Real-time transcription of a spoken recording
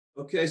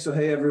Okay, so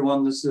hey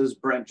everyone, this is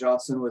Brent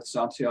Johnson with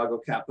Santiago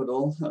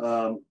Capital.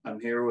 I'm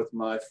here with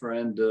my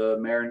friend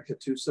Marin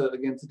Katusa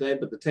again today,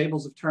 but the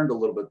tables have turned a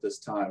little bit this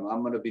time.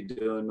 I'm going to be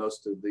doing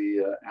most of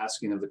the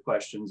asking of the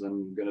questions.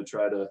 I'm going to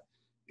try to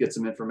get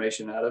some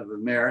information out of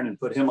Marin and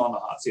put him on the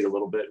hot seat a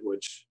little bit,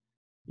 which,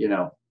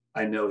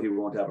 I know he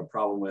won't have a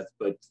problem with.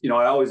 But,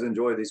 I always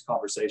enjoy these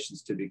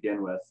conversations to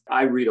begin with.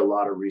 I read a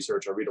lot of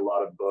research. I read a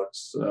lot of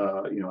books.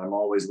 I'm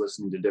always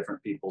listening to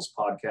different people's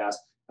podcasts.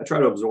 I try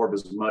to absorb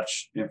as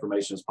much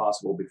information as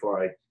possible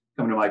before I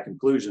come to my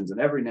conclusions. And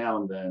every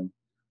now and then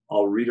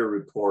I'll read a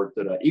report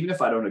that, even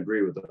if I don't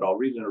agree with it, I'll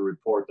read in a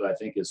report that I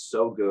think is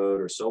so good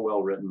or so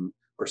well written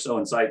or so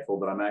insightful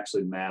that I'm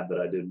actually mad that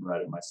I didn't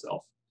write it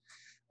myself.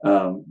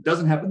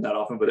 Doesn't happen that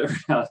often, but every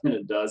now and then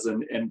it does.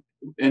 And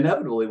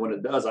inevitably when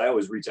it does, I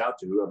always reach out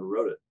to whoever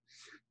wrote it.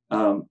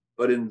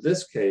 But in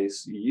this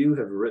case, you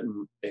have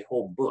written a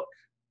whole book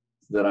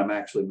that I'm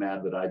actually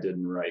mad that I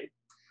didn't write.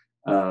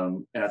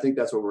 And I think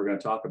that's what we're going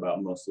to talk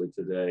about mostly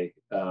today.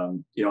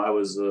 I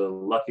was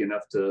lucky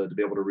enough to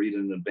be able to read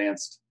an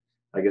advanced,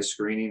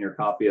 screening or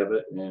copy of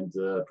it. And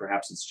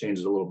perhaps it's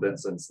changed a little bit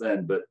since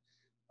then. But,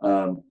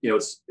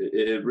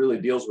 it really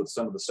deals with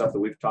some of the stuff that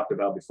we've talked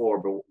about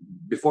before. But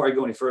before I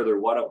go any further,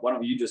 why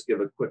don't you just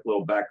give a quick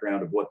little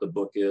background of what the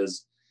book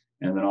is?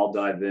 And then I'll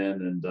dive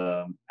in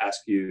and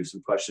ask you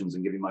some questions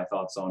and give you my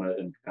thoughts on it.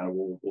 And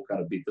we'll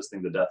kind of beat this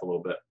thing to death a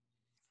little bit.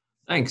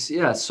 Thanks.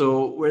 Yeah.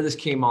 So where this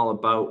came all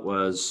about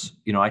was,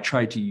 I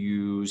tried to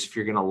use, if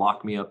you're going to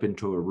lock me up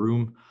into a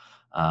room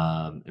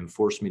and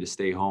force me to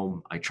stay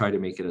home, I try to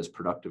make it as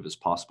productive as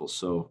possible.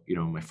 So,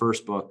 my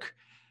first book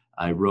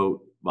I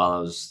wrote while I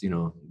was,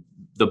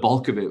 the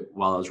bulk of it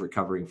while I was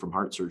recovering from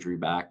heart surgery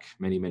back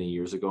many, many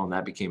years ago. And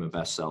that became a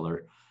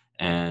bestseller.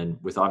 And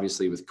with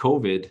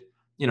COVID,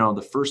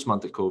 the first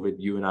month of COVID,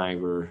 you and I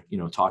were,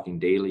 talking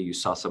daily. You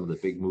saw some of the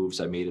big moves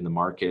I made in the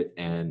market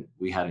and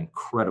we had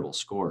incredible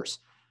scores.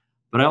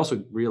 But I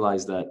also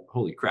realized that,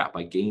 holy crap,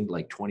 I gained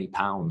like 20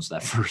 pounds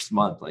that first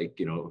month,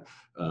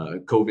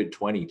 COVID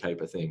 20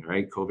 type of thing,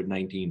 right? COVID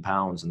 19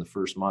 pounds in the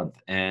first month.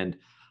 And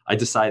I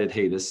decided,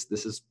 hey, this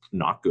is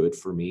not good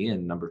for me.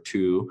 And number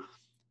two,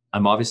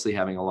 I'm obviously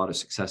having a lot of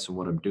success in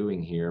what I'm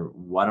doing here.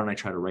 Why don't I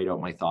try to write out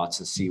my thoughts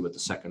and see what the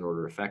second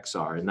order effects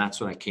are? And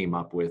that's when I came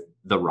up with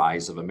The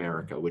Rise of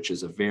America, which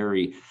is a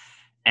very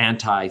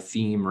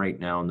anti-theme right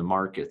now in the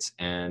markets.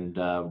 And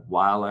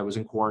while I was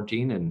in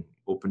quarantine, and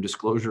open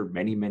disclosure,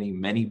 many, many,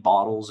 many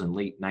bottles and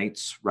late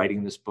nights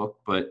writing this book,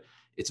 but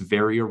it's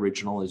very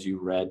original, as you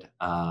read,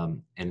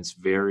 and it's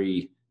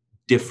very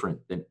different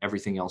than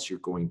everything else you're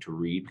going to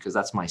read, because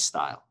that's my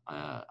style.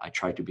 I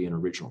try to be an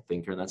original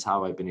thinker, and that's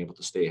how I've been able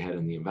to stay ahead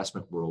in the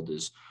investment world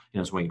is,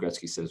 as Wayne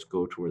Gretzky says,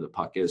 go to where the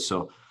puck is.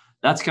 So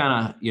that's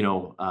kind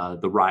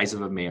of, the rise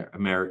of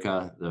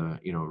America, the,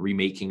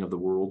 remaking of the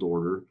world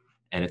order,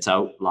 and it's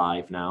out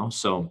live now.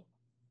 So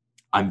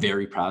I'm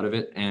very proud of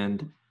it.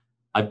 And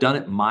I've done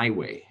it my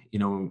way.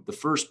 The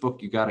first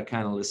book, you got to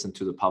kind of listen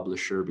to the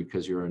publisher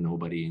because you're a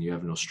nobody and you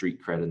have no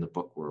street cred in the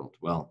book world.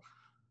 Well,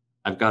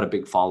 I've got a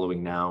big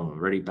following now, I'm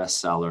already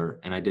bestseller,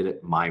 and I did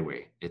it my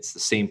way. It's the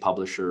same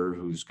publisher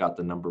who's got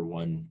the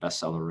 #1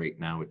 bestseller right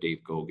now with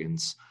Dave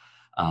Goggins.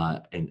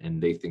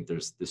 And they think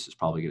this is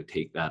probably going to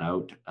take that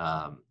out.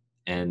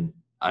 And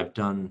I've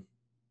done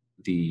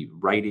the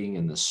writing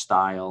and the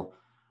style.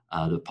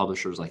 The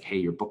publisher's like, hey,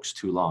 your book's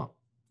too long.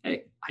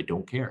 Hey, I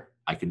don't care.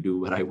 I can do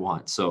what I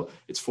want. So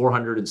it's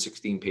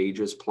 416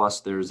 pages.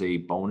 Plus there's a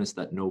bonus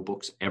that no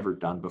book's ever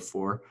done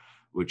before,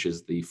 which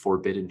is the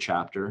forbidden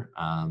chapter.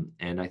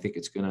 And I think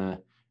it's going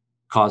to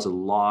cause a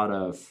lot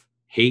of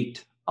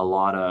hate,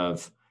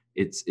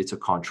 it's a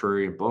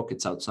contrarian book.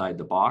 It's outside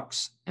the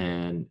box,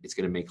 and it's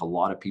going to make a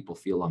lot of people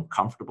feel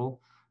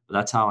uncomfortable. But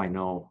that's how I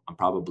know I'm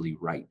probably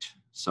right.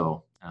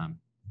 So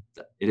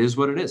it is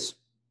what it is.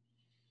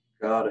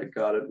 Got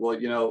it.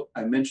 Well,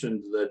 I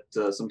mentioned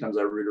that sometimes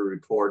I read a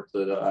report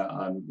that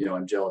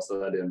I'm jealous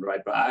that I didn't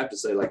write, but I have to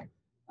say,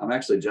 I'm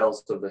actually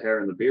jealous of the hair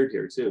and the beard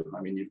here too.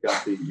 I mean, you've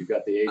got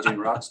the aging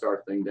rock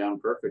star thing down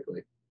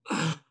perfectly.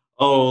 Oh,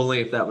 only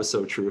if that was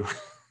so true.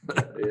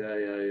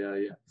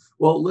 Yeah.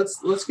 Well,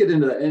 let's get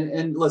into that.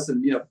 And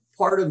listen,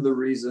 part of the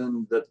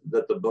reason that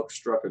the book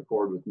struck a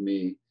chord with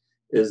me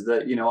is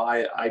that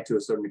I to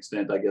a certain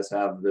extent, I guess,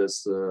 have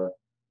this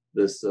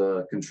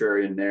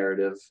contrarian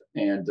narrative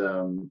and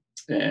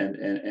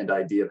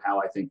idea of how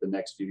I think the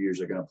next few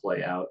years are going to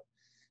play out.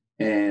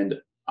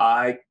 And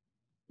I,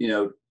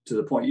 to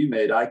the point you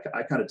made, I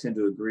kind of tend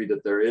to agree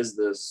that there is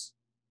this,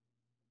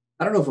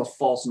 I don't know if a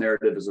false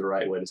narrative is the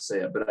right way to say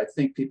it, but I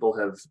think people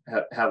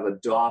have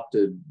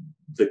adopted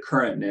the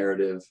current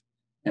narrative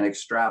and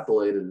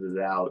extrapolated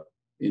it out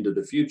into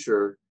the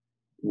future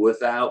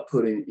without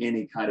putting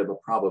any kind of a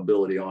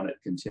probability on it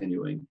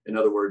continuing. In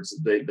other words,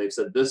 they've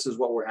said, this is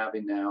what we're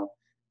having now.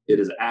 It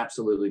is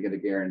absolutely going to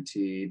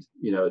guaranteed,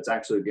 it's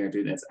actually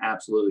guaranteed, and it's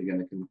absolutely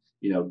going to,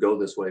 go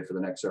this way for the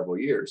next several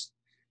years.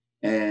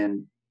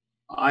 And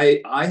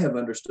I have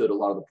understood a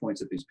lot of the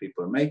points that these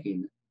people are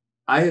making.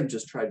 I have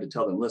just tried to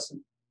tell them,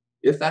 listen,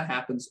 if that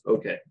happens,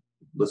 okay,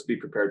 let's be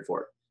prepared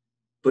for it.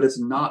 but it's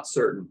not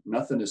certain.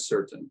 Nothing is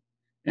certain.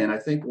 And I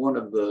think one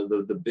of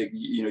the big,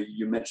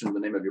 you mentioned the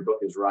name of your book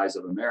is Rise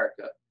of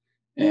America.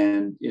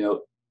 And,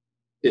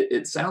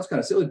 it sounds kind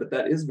of silly, but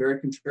that is very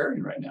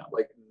contrarian right now.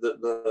 Like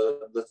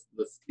the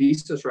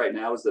thesis right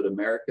now is that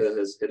America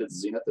has hit its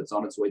zenith. It's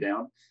on its way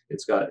down.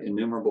 It's got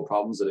innumerable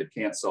problems that it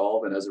can't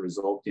solve. And as a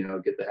result,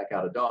 get the heck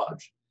out of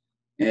Dodge.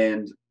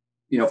 And,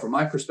 from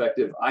my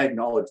perspective, I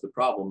acknowledge the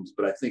problems,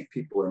 but I think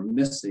people are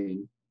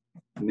missing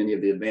many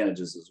of the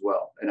advantages as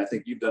well. And I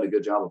think you've done a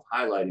good job of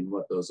highlighting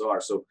what those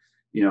are. So,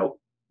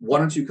 why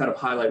don't you kind of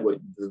highlight what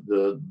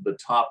the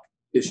top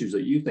issues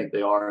that you think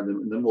they are,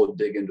 and then we'll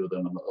dig into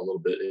them a little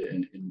bit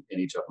in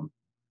each of them.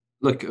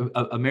 Look,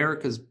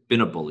 America's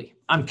been a bully.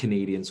 I'm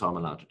Canadian, so I'm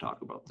allowed to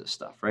talk about this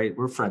stuff, right?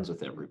 We're friends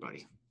with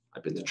everybody.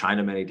 I've been to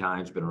China many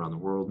times, been around the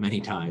world many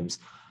times.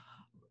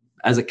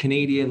 As a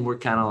Canadian, we're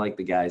kind of like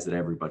the guys that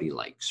everybody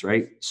likes,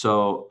 right?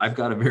 So I've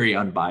got a very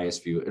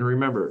unbiased view. And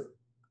remember,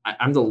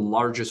 I'm the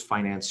largest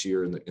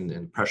financier in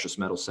the precious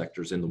metal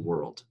sectors in the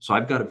world. So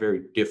I've got a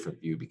very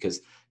different view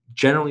because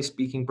generally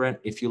speaking, Brent,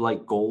 if you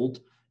like gold,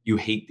 you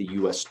hate the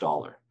US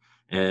dollar.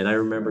 And I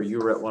remember you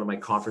were at one of my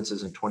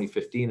conferences in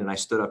 2015 and I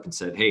stood up and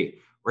said, hey,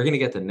 we're going to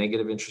get the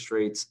negative interest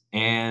rates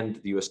and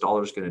the US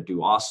dollar is going to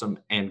do awesome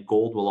and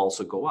gold will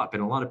also go up.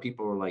 And a lot of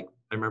people are like,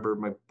 I remember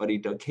my buddy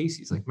Doug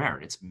Casey's like,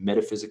 Marin, it's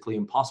metaphysically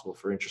impossible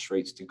for interest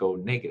rates to go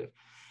negative.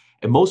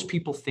 And most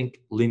people think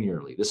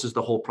linearly. This is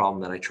the whole problem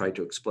that I tried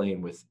to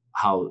explain with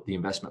how the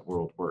investment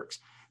world works.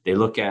 They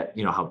look at,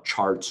 how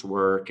charts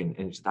work,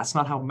 and that's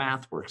not how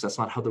math works. That's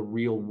not how the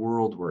real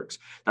world works.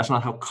 That's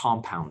not how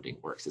compounding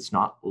works. It's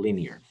not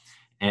linear.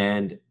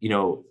 And,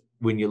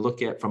 when you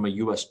look at from a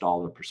US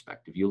dollar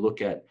perspective, you look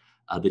at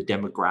the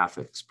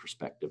demographics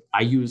perspective.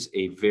 I use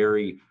a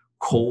very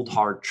cold,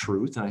 hard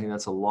truth. And I think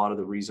that's a lot of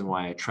the reason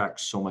why I attract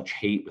so much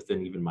hate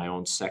within even my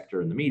own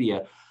sector in the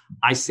media.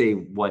 I say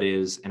what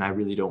is, and I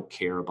really don't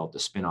care about the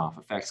spin-off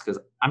effects because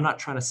I'm not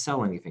trying to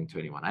sell anything to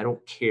anyone. I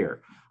don't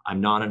care. I'm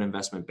not an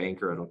investment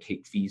banker. I don't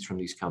take fees from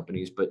these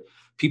companies, but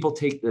people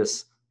take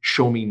this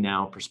show me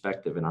now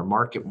perspective, and our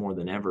market more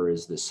than ever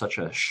is this such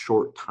a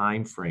short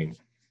time frame.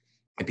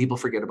 And people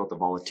forget about the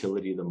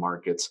volatility of the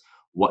markets,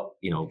 what,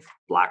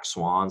 black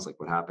swans, like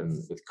what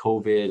happened with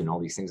COVID and all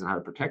these things and how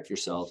to protect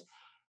yourselves.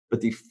 But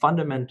the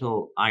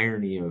fundamental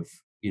irony of,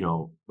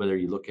 whether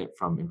you look at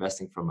from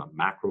investing from a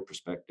macro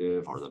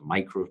perspective or the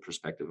micro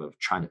perspective of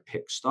trying to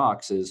pick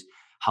stocks is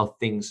how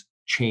things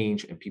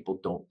change and people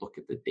don't look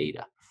at the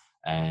data.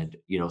 And,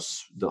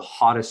 the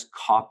hottest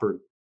copper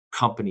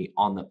company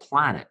on the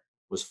planet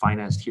was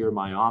financed here in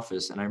my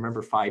office. And I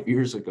remember 5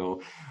 years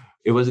ago,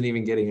 it wasn't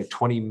even getting a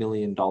 $20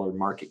 million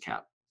market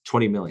cap,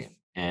 20 million.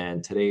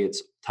 And today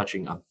it's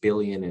touching $1.5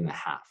 billion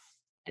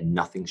and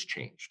nothing's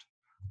changed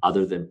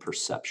other than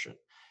perception.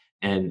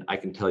 And I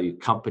can tell you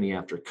company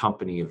after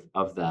company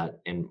of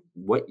that. And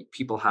what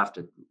people have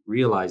to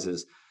realize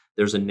is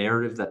there's a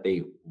narrative that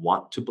they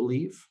want to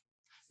believe.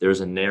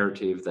 There's a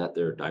narrative that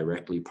they're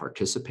directly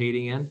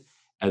participating in.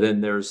 And then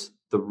there's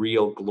the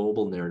real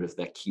global narrative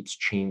that keeps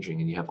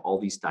changing. And you have all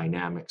these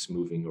dynamics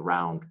moving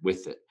around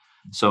with it.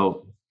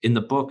 So in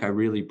the book, I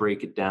really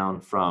break it down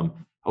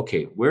from,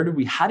 okay,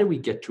 how do we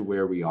get to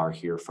where we are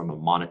here from a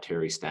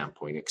monetary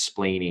standpoint,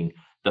 explaining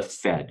the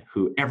Fed,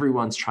 who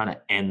everyone's trying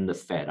to end the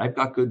Fed. I've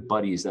got good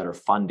buddies that are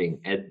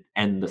funding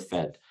end the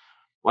Fed.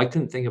 Well, I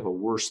couldn't think of a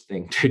worse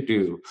thing to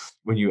do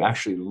when you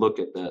actually look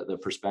at the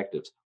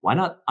perspectives. Why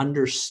not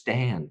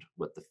understand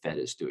what the Fed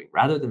is doing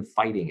rather than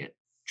fighting it?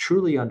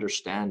 Truly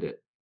understand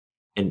it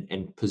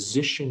and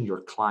position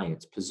your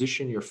clients,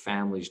 position your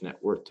family's net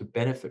worth to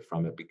benefit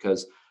from it.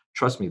 Because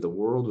trust me, the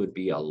world would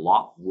be a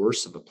lot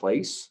worse of a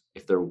place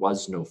if there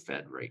was no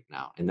Fed right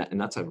now.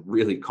 And that's a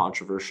really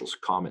controversial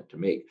comment to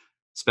make,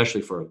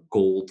 especially for a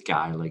gold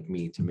guy like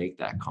me to make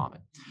that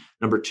comment.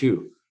 Number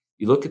two,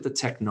 you look at the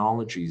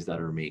technologies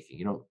that are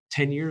making,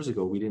 10 years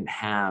ago, we didn't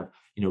have,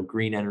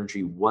 green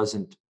energy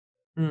wasn't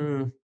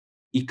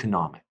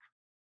economic.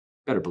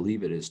 Better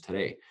believe it is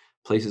today.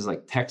 Places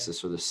like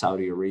Texas or the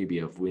Saudi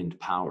Arabia of wind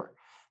power.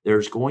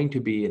 There's going to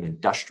be an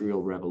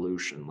industrial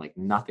revolution like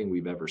nothing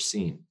we've ever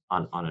seen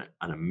on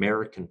an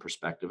American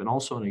perspective and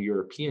also in a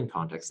European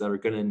context that are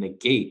going to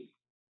negate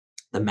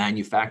the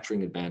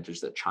manufacturing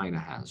advantage that China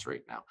has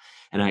right now.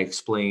 And I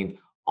explained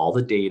all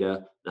the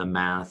data, the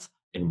math,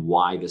 and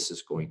why this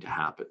is going to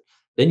happen.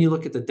 Then you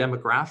look at the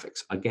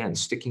demographics, again,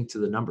 sticking to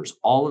the numbers.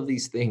 All of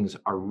these things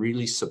are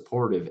really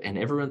supportive, and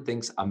everyone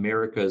thinks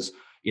America's,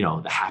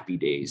 the happy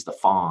days, the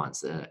Fonz,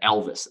 the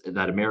Elvis,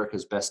 that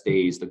America's best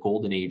days, the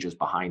golden age is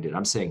behind it.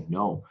 I'm saying,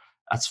 no,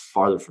 that's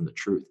farther from the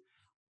truth.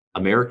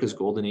 America's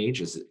golden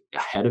age is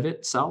ahead of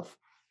itself.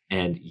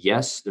 And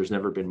yes, there's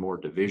never been more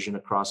division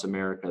across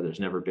America. There's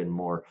never been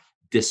more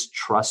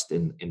distrust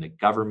in the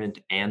government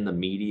and the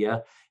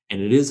media.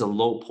 And it is a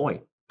low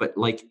point. But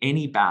like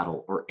any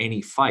battle or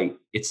any fight,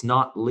 it's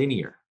not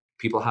linear.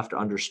 People have to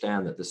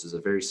understand that this is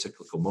a very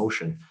cyclical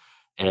motion.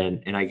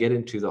 And I get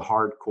into the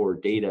hardcore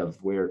data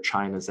of where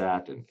China's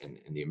at and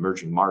the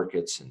emerging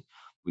markets. And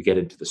we get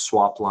into the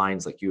swap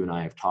lines like you and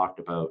I have talked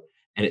about.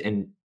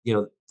 And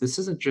this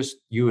isn't just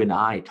you and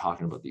I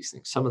talking about these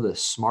things. Some of the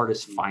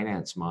smartest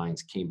finance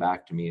minds came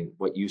back to me, and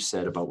what you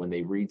said about when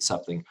they read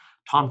something,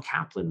 Tom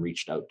Kaplan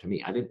reached out to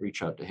me. I didn't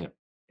reach out to him.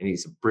 And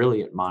he's a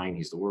brilliant mind.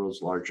 He's the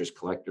world's largest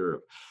collector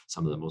of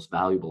some of the most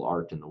valuable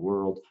art in the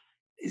world.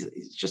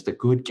 He's just a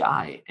good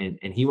guy. And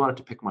he wanted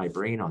to pick my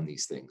brain on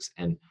these things.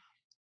 And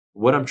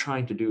what I'm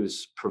trying to do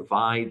is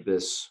provide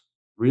this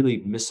really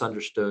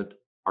misunderstood,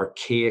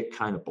 archaic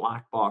kind of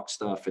black box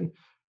stuff and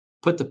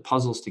put the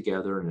puzzles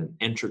together in an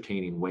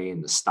entertaining way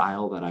in the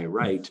style that I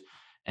write,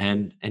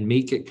 and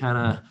make it kind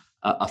of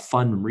a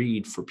fun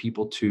read for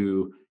people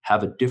to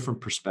have a different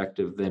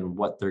perspective than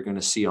what they're going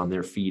to see on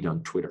their feed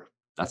on Twitter.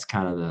 That's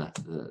kind of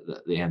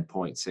the end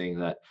point, saying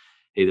that,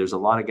 hey, there's a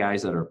lot of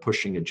guys that are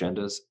pushing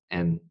agendas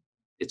and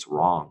it's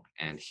wrong,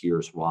 and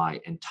here's why,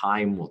 and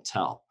time will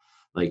tell.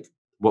 Like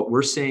what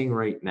we're saying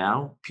right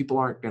now, people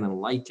aren't going to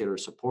like it or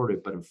support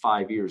it, but in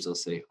 5 years they'll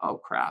say, oh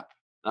crap,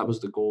 that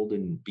was the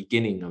golden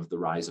beginning of the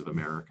rise of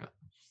America.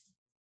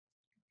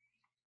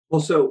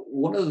 Well, so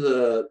one of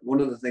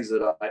the things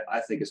that I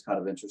think is kind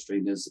of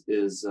interesting is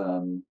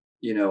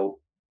you know,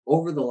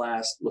 over the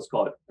last, let's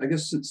call it, I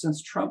guess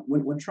since Trump,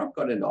 when Trump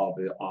got into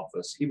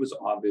office, he was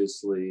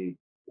obviously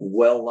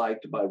well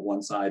liked by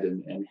one side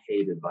and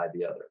hated by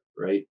the other,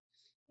 right?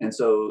 And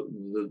so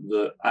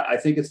I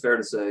think it's fair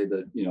to say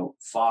that, you know,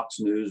 Fox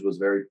News was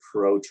very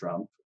pro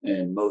Trump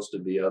and most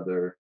of the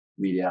other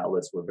media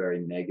outlets were very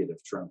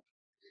negative Trump.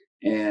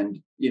 And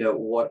you know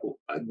what?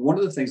 One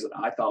of the things that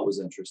I thought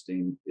was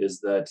interesting is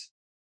that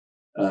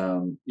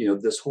you know,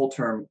 this whole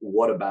term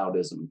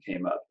 "whataboutism"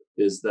 came up.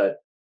 Is that,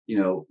 you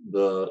know,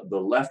 the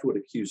left would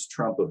accuse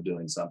Trump of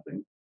doing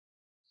something,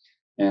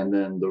 and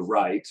then the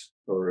right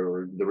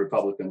or the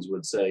Republicans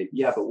would say,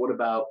 "Yeah, but what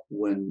about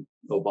when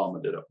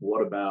Obama did it?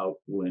 What about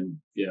when,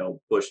 you know,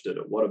 Bush did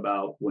it? What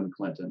about when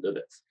Clinton did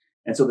it?"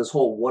 And so this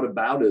whole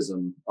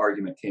 "whataboutism"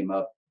 argument came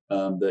up,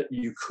 that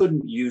you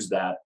couldn't use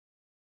that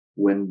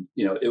when,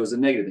 you know, it was a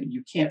negative thing.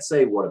 You can't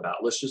say what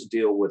about, let's just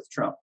deal with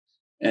Trump.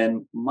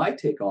 And my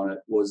take on it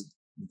was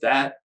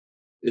that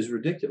is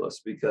ridiculous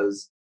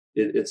because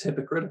it's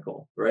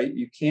hypocritical, right?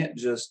 You can't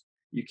just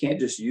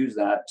use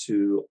that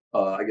to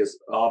I guess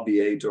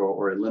obviate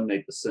or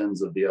eliminate the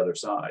sins of the other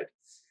side.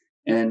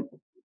 And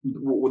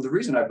the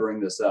reason I bring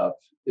this up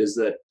is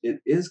that it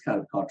is kind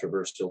of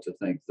controversial to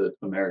think that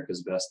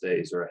America's best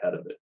days are ahead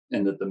of it,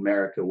 and that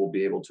America will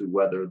be able to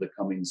weather the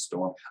coming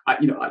storm.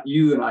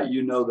 You and I,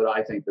 you know that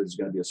I think there's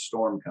going to be a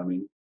storm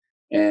coming,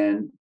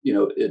 and you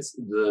know it's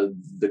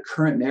the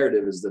current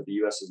narrative is that the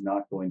U.S. is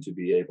not going to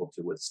be able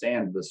to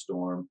withstand the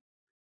storm,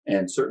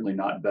 and certainly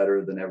not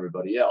better than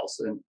everybody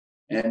else.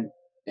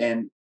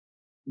 And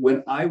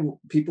when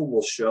people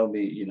will show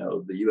me, you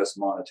know, the U.S.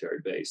 monetary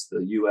base,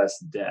 the U.S.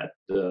 debt,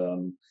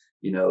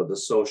 you know, the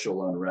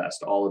social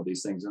unrest, all of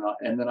these things,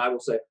 and then I will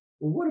say,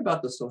 well, what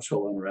about the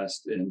social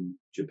unrest in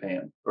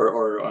Japan,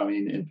 or I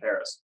mean, in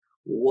Paris?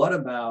 What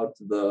about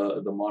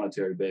the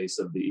monetary base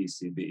of the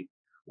ECB?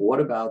 What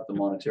about the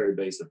monetary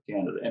base of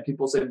Canada? And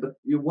people say, but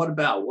what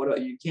about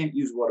what? You can't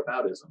use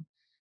whataboutism.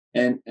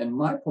 And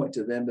my point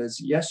to them is,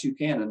 yes, you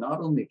can, and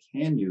not only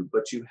can you,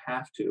 but you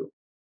have to,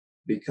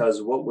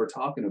 because what we're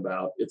talking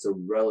about, it's a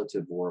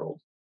relative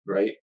world,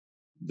 right?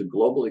 The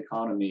global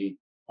economy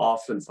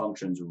often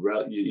functions,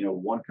 you know,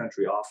 one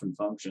country often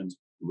functions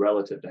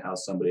relative to how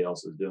somebody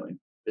else is doing,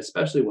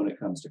 especially when it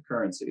comes to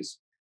currencies.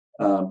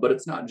 But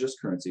it's not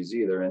just currencies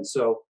either. And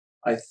so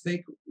I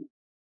think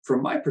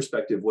from my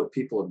perspective, what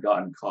people have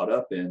gotten caught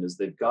up in is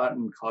they've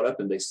gotten caught up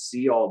and they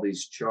see all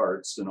these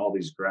charts and all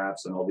these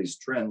graphs and all these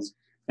trends.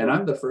 And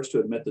I'm the first to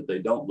admit that they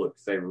don't look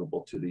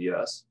favorable to the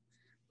US.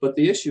 But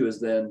the issue is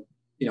then,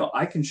 you know,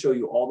 I can show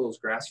you all those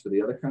graphs for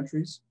the other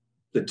countries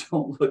that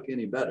don't look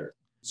any better.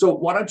 So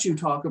why don't you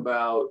talk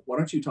about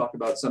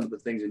some of the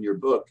things in your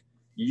book?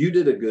 You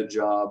did a good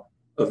job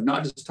of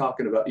not just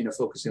talking about, you know,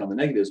 focusing on the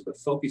negatives, but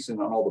focusing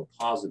on all the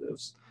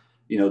positives,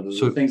 you know,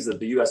 the things that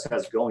the US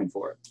has going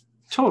for it.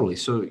 Totally.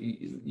 So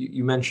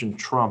you mentioned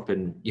Trump,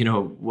 and, you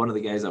know, one of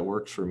the guys that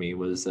worked for me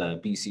was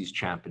BC's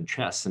champ in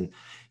chess. And,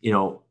 you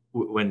know,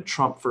 when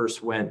Trump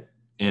first went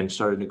and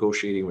started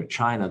negotiating with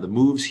China, the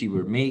moves he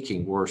were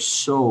making were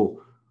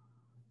so,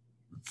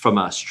 from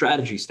a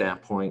strategy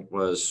standpoint,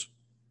 was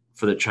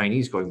for the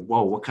Chinese going,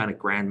 whoa, what kind of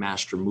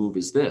grandmaster move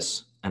is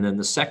this? And then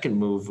the second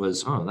move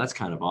was, oh, that's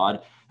kind of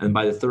odd. And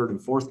by the third and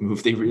fourth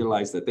move, they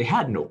realized that they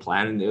had no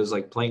plan, and it was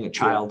like playing a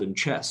child in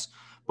chess.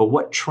 But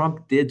what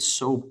Trump did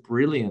so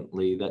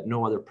brilliantly that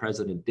no other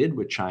president did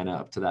with China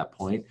up to that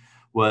point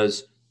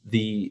was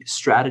the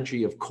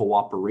strategy of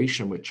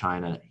cooperation with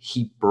China.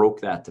 He broke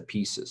that to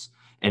pieces.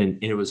 And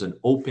it was an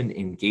open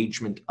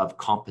engagement of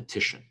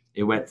competition.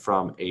 It went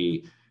from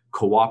a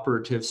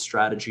cooperative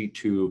strategy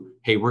to,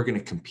 hey, we're going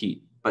to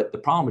compete. But the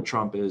problem with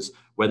Trump is,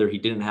 whether he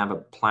didn't have a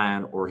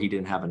plan or he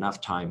didn't have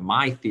enough time,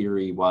 my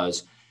theory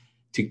was,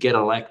 to get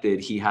elected,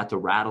 he had to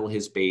rattle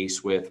his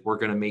base with, we're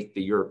going to make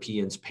the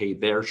Europeans pay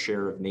their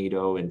share of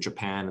NATO and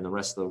Japan and the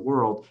rest of the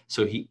world.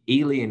 So he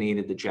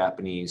alienated the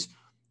Japanese.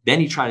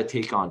 Then he tried to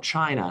take on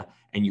China.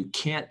 And you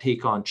can't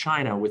take on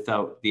China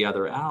without the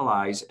other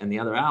allies, and the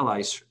other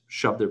allies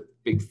shove their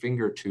big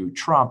finger to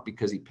Trump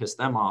because he pissed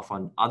them off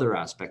on other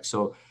aspects.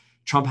 So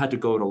Trump had to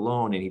go it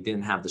alone, and he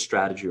didn't have the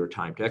strategy or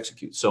time to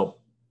execute. So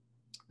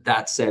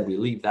that said, we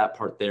leave that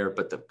part there,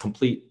 but the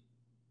complete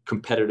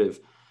competitive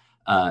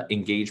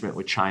engagement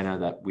with China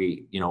that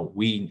we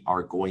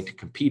are going to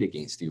compete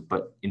against you,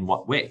 but in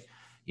what way?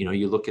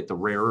 You look at the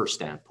rare earth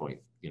standpoint,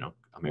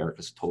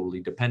 America's totally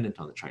dependent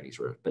on the Chinese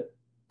rare earth, but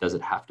does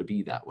it have to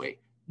be that way?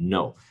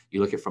 No.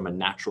 You look at it from a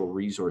natural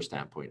resource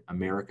standpoint,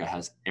 America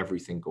has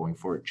everything going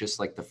for it, just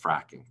like the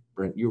fracking.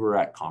 Brent, you were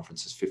at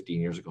conferences 15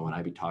 years ago, and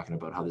I'd be talking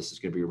about how this is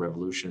going to be a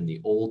revolution. And the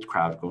old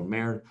crowd going,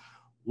 Marin,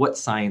 what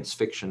science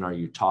fiction are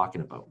you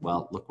talking about?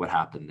 Well, look what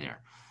happened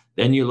there.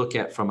 Then you look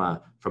at from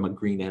a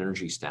green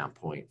energy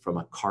standpoint, from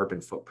a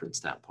carbon footprint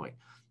standpoint.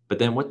 But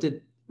then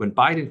when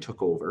Biden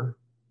took over,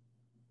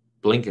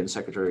 Blinken,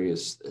 Secretary of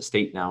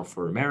State now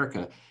for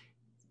America,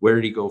 where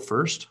did he go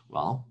first?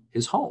 Well,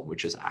 his home,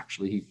 which is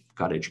actually, he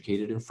got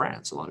educated in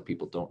France. A lot of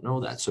people don't know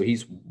that. So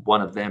he's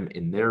one of them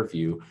in their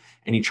view.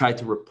 And he tried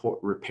to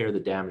repair the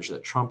damage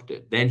that Trump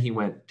did. Then he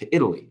went to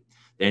Italy.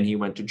 Then he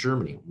went to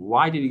Germany.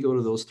 Why did he go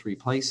to those three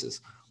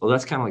places? Well,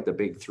 that's kind of like the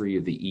big three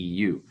of the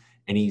EU.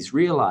 And he's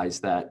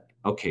realized that,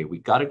 okay, we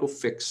got to go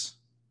fix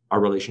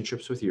our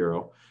relationships with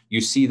Euro.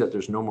 You see that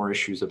there's no more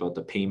issues about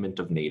the payment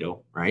of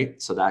NATO,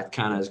 right? So that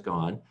kind of is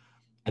gone.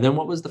 And then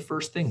what was the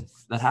first thing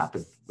that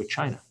happened with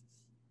China?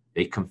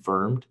 They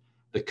confirmed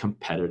the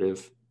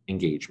competitive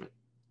engagement.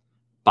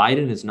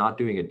 Biden is not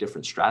doing a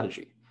different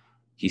strategy.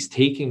 He's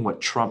taking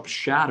what Trump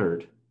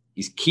shattered.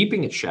 He's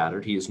keeping it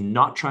shattered. He is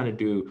not trying to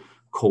do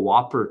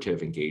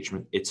cooperative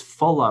engagement. It's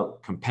full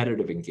out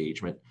competitive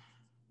engagement.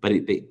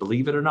 But they,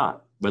 believe it or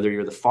not, whether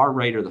you're the far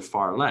right or the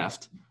far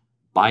left,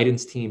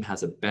 Biden's team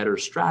has a better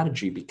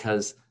strategy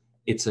because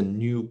it's a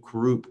new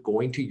group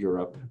going to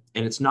Europe,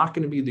 and it's not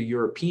going to be the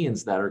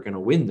Europeans that are going to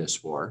win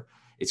this war.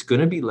 It's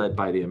going to be led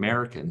by the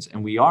Americans,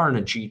 and we are in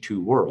a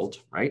G2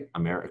 world, right?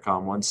 America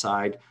on one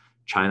side,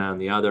 China on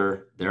the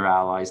other, their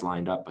allies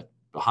lined up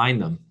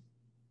behind them.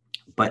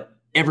 But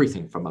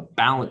everything from a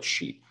balance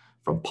sheet,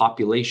 from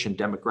population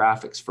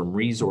demographics, from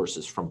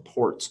resources, from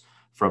ports,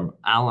 from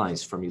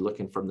allies, from you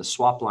looking from the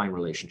swap line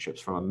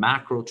relationships, from a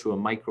macro to a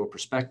micro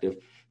perspective,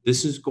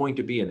 this is going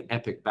to be an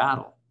epic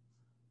battle.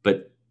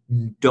 But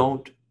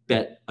don't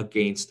bet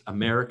against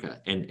America.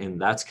 And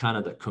that's kind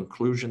of the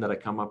conclusion that I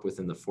come up with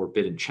in the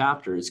Forbidden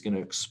Chapter. Is going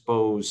to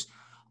expose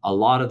a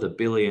lot of the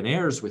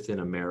billionaires within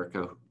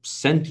America,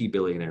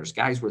 centi-billionaires,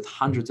 guys worth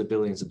hundreds of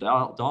billions of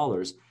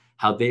dollars,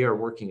 how they are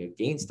working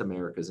against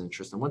America's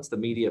interest. And once the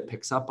media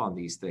picks up on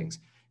these things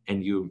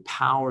and you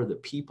empower the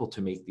people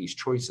to make these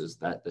choices,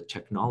 that the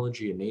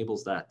technology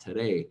enables that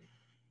today,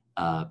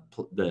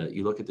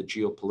 you look at the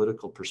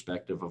geopolitical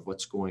perspective of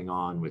what's going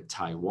on with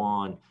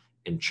Taiwan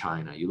and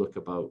China. You look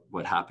about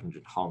what happened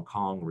in Hong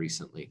Kong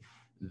recently.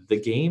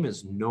 The game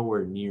is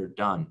nowhere near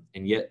done.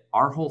 And yet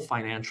our whole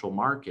financial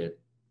market,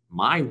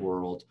 my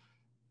world,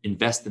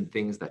 invest in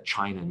things that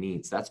China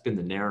needs. That's been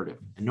the narrative.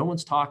 And no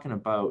one's talking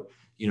about,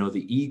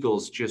 the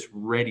eagle's just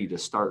ready to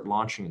start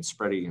launching and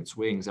spreading its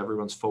wings.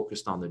 Everyone's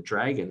focused on the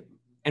dragon,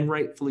 and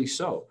rightfully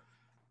so.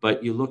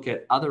 But you look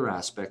at other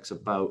aspects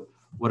about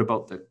what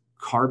about the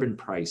carbon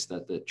price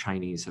that the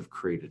Chinese have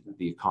created in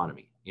the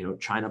economy.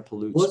 China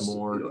pollutes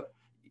more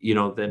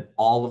than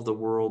all of the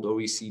world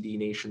OECD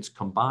nations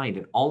combined.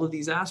 And all of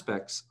these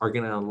aspects are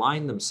going to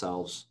align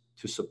themselves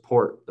to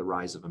support the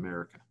rise of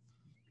America.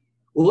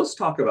 Well, let's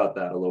talk about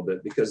that a little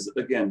bit, because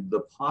again, the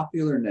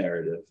popular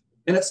narrative,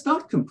 and it's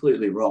not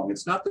completely wrong.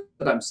 It's not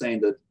that I'm saying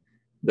that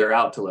they're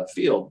out to left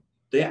field.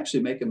 They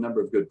actually make a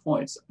number of good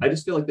points. I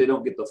just feel like they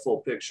don't get the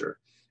full picture.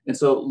 And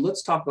so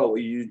let's talk about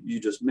what you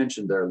just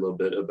mentioned there a little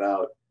bit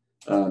about,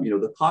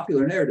 the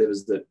popular narrative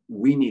is that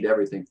we need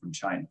everything from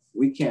China.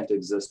 We can't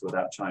exist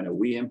without China.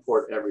 We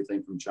import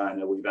everything from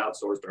China. We've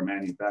outsourced our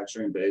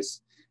manufacturing base,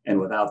 and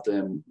without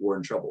them, we're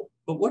in trouble.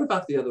 But what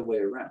about the other way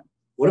around?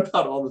 What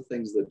about all the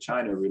things that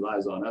China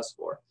relies on us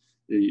for?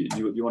 You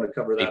want to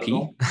cover that at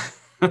all?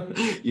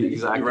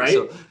 Exactly. Right.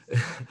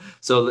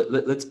 So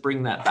let's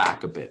bring that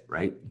back a bit,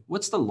 right?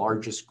 What's the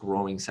largest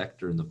growing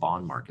sector in the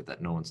bond market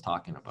that no one's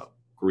talking about?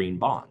 Green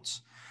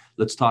bonds.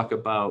 Let's talk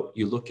about,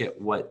 you look at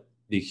what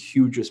the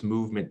hugest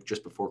movement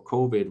just before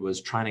COVID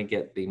was trying to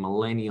get the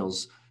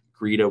millennials.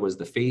 Greta was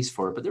the face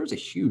for it, but there was a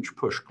huge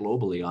push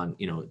globally on,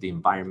 the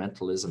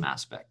environmentalism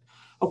aspect.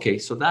 Okay,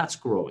 so that's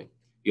growing.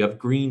 You have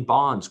green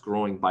bonds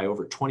growing by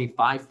over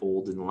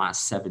 25-fold in the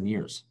last 7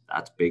 years.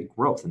 That's big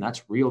growth, and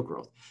that's real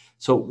growth.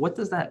 So what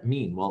does that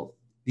mean? Well,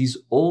 these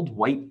old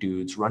white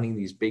dudes running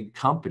these big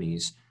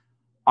companies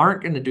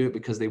aren't going to do it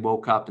because they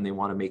woke up and they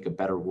want to make a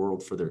better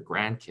world for their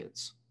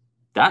grandkids.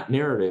 That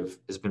narrative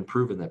has been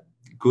proven that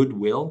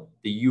goodwill,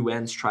 the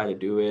UN's try to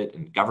do it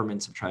and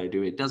governments have tried to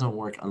do it. It doesn't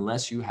work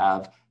unless you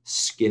have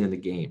skin in the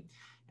game.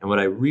 And what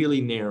I really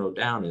narrow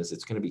down is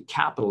it's going to be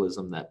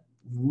capitalism that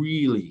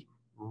really,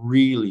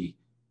 really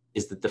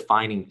is the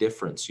defining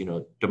difference,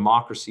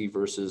 democracy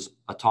versus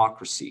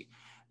autocracy.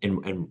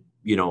 And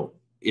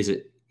is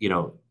it,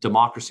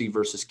 democracy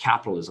versus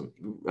capitalism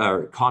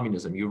or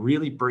communism. You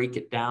really break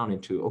it down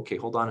into, okay,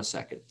 hold on a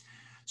second.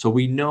 So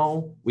we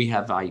know we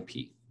have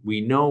IP.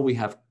 We know we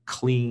have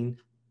clean,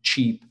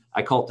 cheap.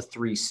 I call it the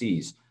 3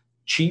 C's: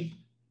 cheap,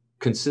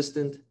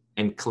 consistent,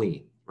 and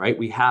clean, right?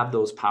 We have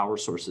those power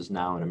sources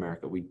now in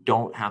America. We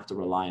don't have to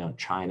rely on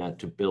China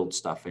to build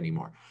stuff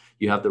anymore.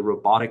 You have the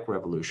robotic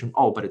revolution.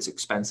 Oh, but it's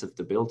expensive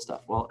to build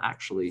stuff. Well,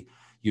 actually,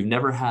 you've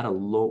never had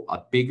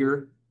a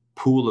bigger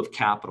pool of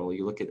capital.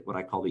 You look at what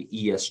I call the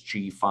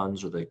ESG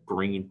funds or the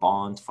green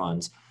bond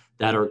funds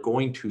that are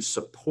going to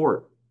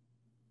support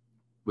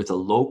with a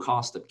low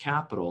cost of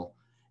capital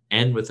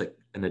and with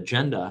an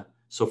agenda.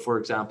 So for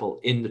example,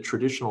 in the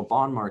traditional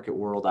bond market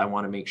world, I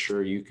want to make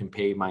sure you can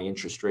pay my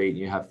interest rate and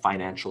you have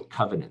financial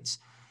covenants.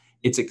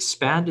 It's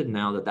expanded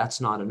now that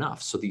that's not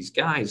enough. So these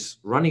guys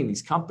running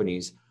these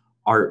companies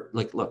are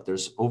like, look,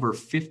 there's over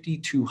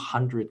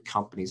 5,200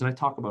 companies. And I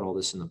talk about all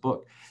this in the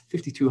book,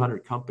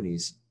 5,200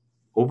 companies,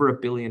 over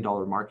 $1 billion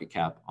market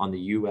cap on the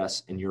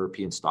US and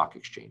European stock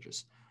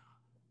exchanges.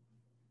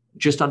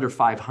 Just under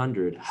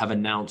 500 have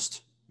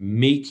announced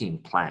making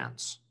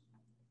plans,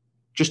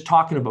 just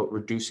talking about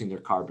reducing their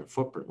carbon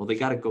footprint. Well, they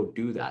got to go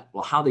do that.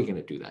 Well, how are they going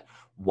to do that?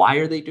 Why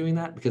are they doing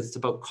that? Because it's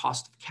about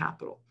cost of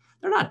capital.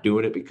 They're not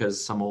doing it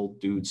because some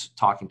old dudes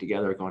talking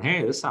together going,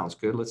 hey, this sounds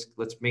good.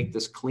 Let's make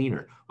this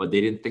cleaner. But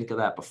they didn't think of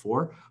that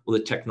before. Well,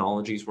 the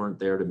technologies weren't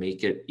there to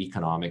make it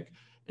economic.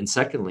 And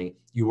secondly,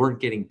 you weren't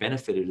getting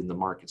benefited in the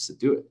markets to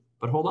do it.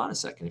 But hold on a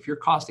second. If your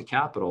cost of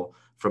capital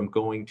from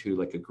going to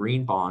like a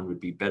green bond would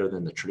be better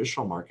than the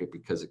traditional market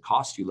because it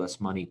costs you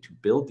less money to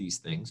build these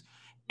things,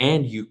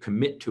 and you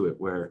commit to it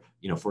where,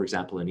 for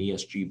example, an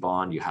ESG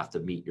bond, you have to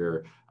meet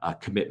your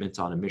commitments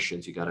on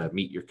emissions. You got to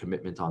meet your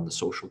commitment on the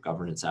social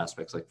governance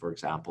aspects. Like, for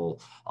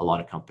example, a lot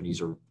of companies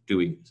are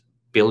doing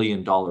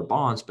billion-dollar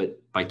bonds, but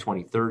by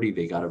 2030,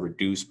 they got to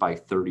reduce by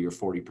 30 or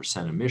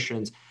 40%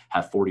 emissions,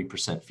 have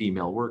 40%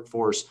 female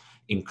workforce,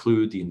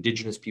 include the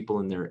indigenous people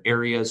in their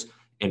areas,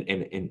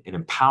 and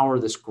empower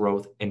this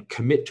growth and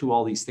commit to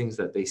all these things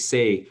that they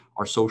say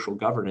are social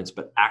governance,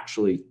 but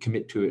actually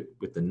commit to it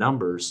with the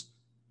numbers.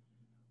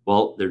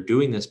 Well, they're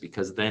doing this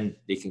because then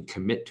they can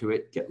commit to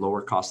it, get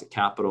lower cost of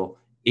capital,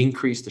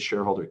 increase the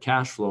shareholder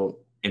cash flow,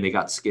 and they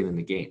got skin in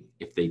the game.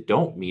 If they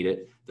don't meet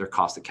it, their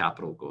cost of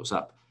capital goes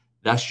up.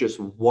 That's just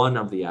one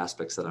of the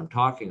aspects that I'm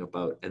talking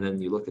about. And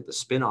then you look at the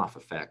spin-off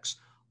effects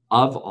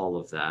of all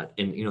of that.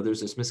 And,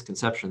 there's this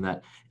misconception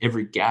that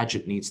every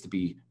gadget needs to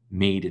be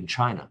made in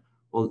China.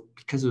 Well,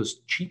 because it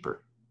was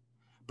cheaper.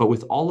 But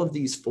with all of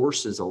these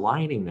forces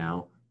aligning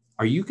now,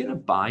 are you going to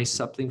buy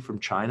something from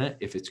China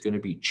if it's going to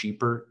be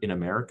cheaper in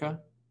America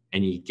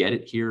and you get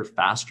it here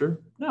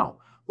faster? No.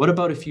 What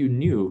about if you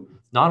knew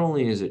not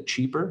only is it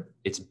cheaper,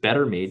 it's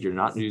better made, you're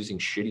not using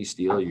shitty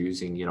steel, you're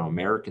using,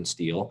 American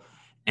steel,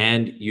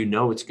 and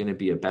it's going to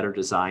be a better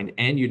design,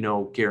 and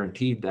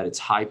guaranteed that it's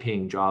high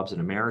paying jobs in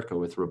America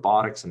with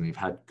robotics, and they've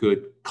had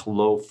good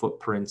low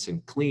footprints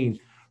and clean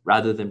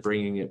rather than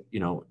bringing it,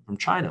 from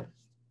China.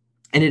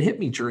 And it hit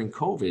me during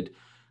COVID.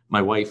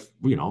 My wife,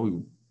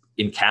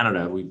 in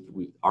Canada,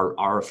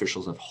 our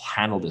officials have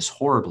handled this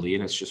horribly,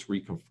 and it's just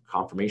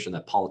reconfirmation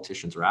that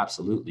politicians are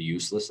absolutely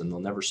useless and they'll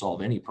never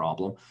solve any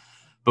problem.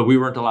 But we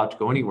weren't allowed to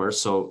go anywhere,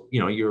 so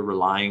you're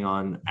relying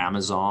on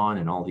Amazon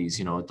and all these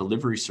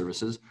delivery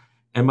services.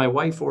 And my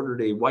wife ordered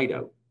a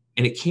whiteout,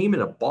 and it came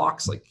in a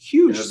box like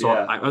huge. Yeah, so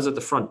I was at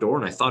the front door,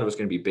 and I thought it was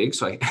going to be big.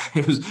 So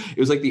it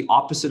was like the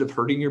opposite of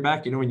hurting your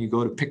back. When you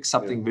go to pick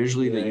something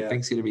visually that you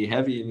think is going to be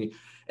heavy,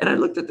 and I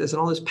looked at this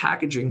and all this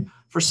packaging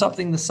for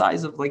something the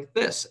size of like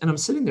this. And I'm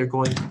sitting there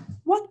going,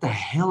 what the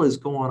hell is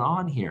going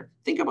on here?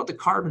 Think about the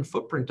carbon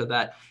footprint of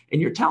that.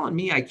 And you're telling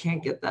me I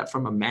can't get that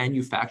from a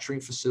manufacturing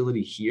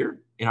facility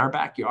here in our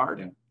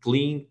backyard,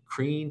 clean,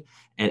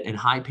 and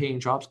high paying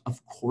jobs?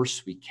 Of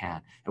course we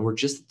can. And we're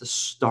just at the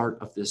start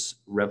of this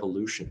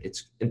revolution.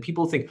 And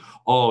people think,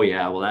 oh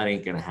yeah, well, that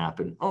ain't going to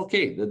happen.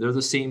 Okay. They're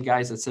the same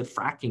guys that said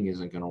fracking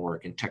isn't going to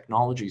work and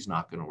technology is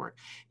not going to work.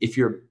 If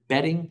you're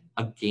betting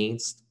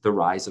against the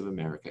rise of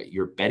America,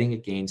 you're betting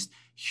against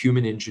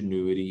human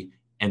ingenuity,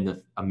 and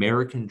the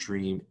American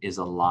dream is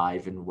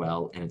alive and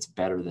well, and it's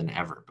better than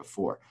ever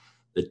before.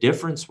 The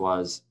difference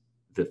was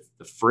the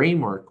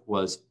framework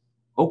was,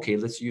 okay,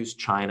 let's use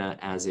China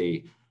as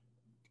a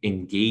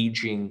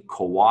engaging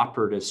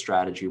cooperative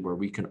strategy where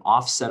we can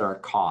offset our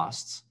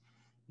costs.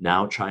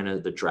 Now China,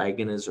 the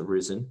dragon has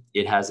arisen.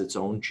 It has its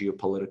own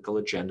geopolitical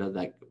agenda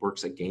that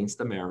works against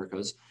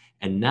America's.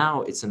 And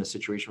now it's in a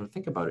situation where,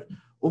 think about it,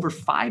 over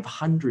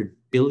 $500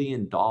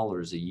 billion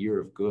a year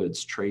of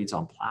goods trades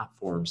on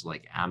platforms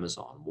like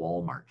Amazon,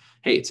 Walmart.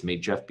 Hey, it's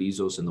made Jeff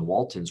Bezos and the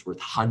Waltons worth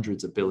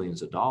hundreds of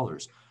billions of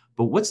dollars.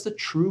 But what's the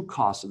true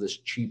cost of this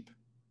cheap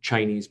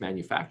Chinese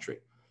manufacturing,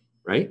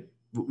 right?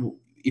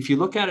 If you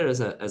look at it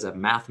as a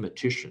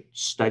mathematician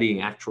studying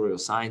actuarial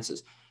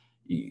sciences,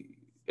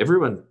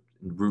 everyone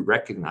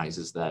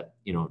recognizes that,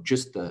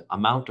 just the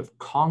amount of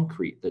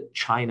concrete that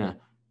China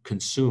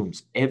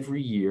consumes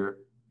every year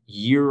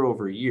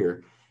over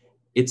year,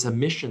 its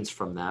emissions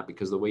from that,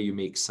 because the way you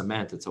make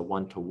cement, it's a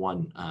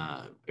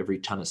 1-to-1. Every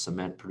ton of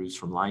cement produced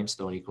from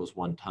limestone equals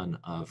 1 ton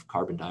of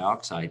carbon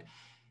dioxide.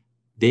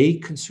 They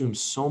consume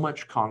so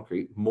much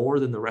concrete, more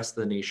than the rest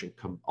of the nation,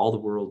 all the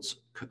world's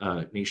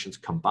nations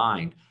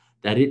combined,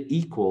 that it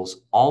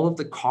equals all of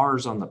the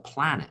cars on the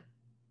planet,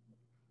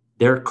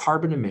 their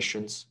carbon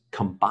emissions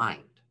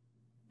combined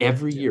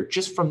every year,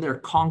 just from their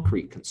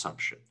concrete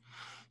consumption.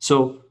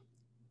 So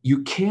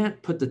you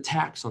can't put the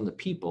tax on the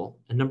people.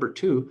 And number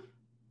two,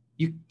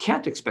 you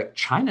can't expect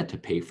China to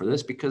pay for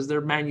this because they're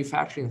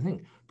manufacturing the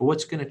thing. But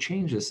what's going to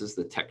change this is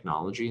the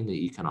technology and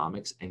the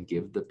economics, and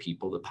give the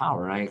people the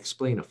power. And I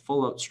explain a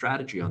full out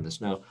strategy on this.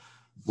 Now,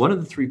 one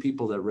of the 3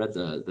 people that read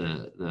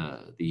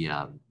the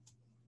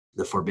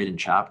forbidden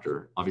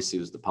chapter, obviously,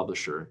 was the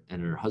publisher,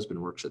 and her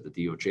husband works at the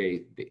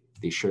DOJ.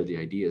 They share the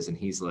ideas, and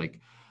he's like,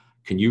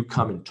 can you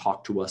come and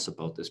talk to us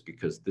about this?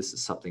 Because this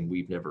is something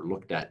we've never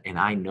looked at. And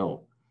I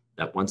know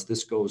that once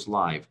this goes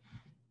live,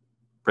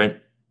 Brent,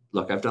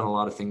 look, I've done a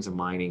lot of things in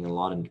mining, a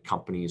lot of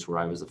companies where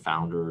I was a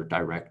founder,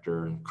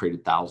 director, and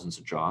created thousands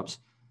of jobs.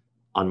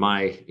 On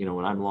my,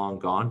 when I'm long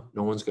gone,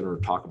 no one's going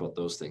to talk about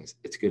those things.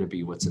 It's going to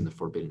be what's in the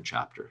forbidden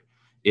chapter.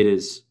 It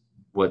is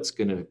what's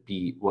going to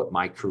be what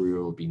my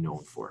career will be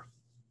known for.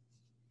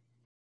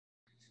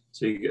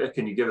 So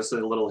can you give us a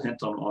little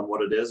hint on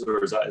what it is,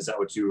 or is that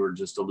what you were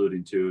just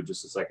alluding to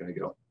just a second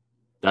ago?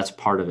 That's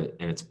part of it.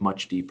 And it's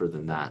much deeper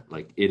than that.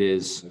 Like, it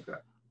is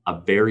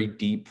a very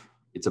deep,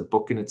 it's a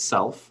book in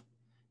itself.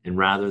 And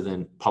rather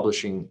than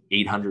publishing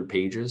 800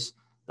 pages,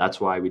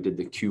 that's why we did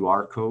the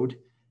QR code.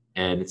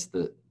 And it's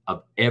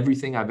of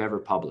everything I've ever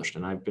published.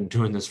 And I've been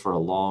doing this for a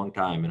long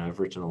time, and I've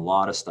written a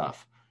lot of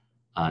stuff.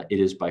 It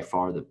is by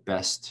far the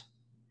best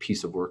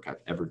piece of work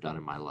I've ever done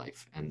in my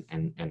life.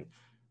 And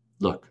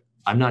look,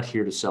 I'm not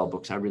here to sell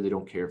books. I really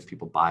don't care if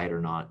people buy it or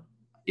not.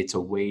 It's a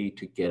way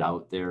to get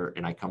out there.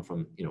 And I come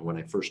from, when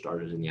I first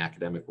started in the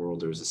academic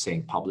world, there was a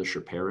saying, publish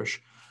or perish.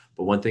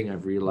 But one thing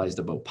I've realized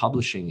about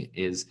publishing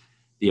is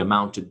the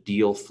amount of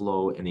deal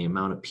flow and the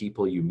amount of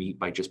people you meet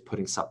by just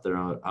putting something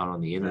out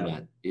on the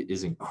internet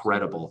is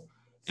incredible.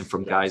 And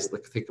from guys,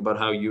 like, think about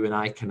how you and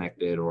I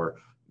connected, or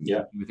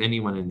with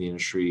anyone in the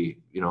industry.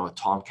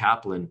 Tom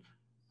Kaplan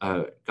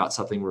got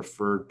something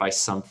referred by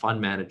some fund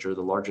manager.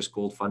 The largest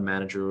gold fund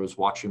manager was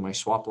watching my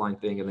swap line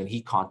thing, and then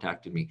he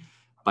contacted me.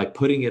 By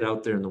putting it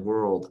out there in the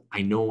world,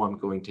 I know I'm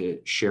going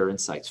to share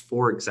insights.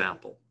 For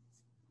example,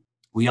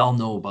 we all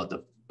know about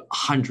the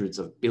hundreds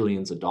of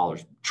billions of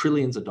dollars,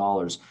 trillions of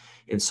dollars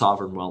in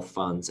sovereign wealth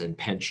funds and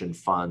pension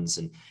funds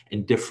and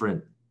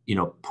different,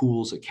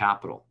 pools of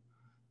capital.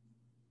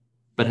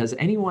 But has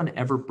anyone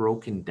ever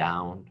broken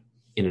down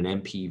in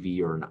an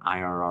MPV or an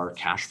IRR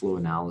cash flow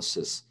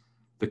analysis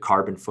the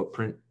carbon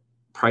footprint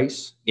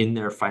price in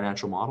their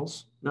financial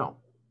models? No.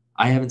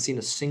 I haven't seen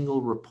a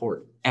single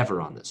report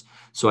ever on this.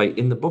 So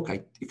in the book,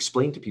 I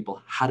explain to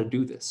people how to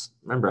do this.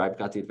 Remember, I've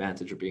got the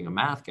advantage of being a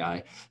math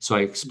guy. So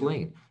I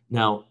explain.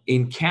 Now,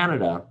 in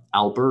Canada,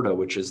 Alberta,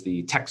 which is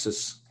the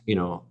Texas,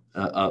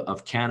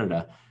 of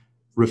Canada,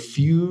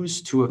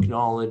 refused to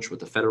acknowledge what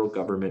the federal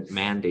government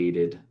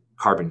mandated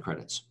carbon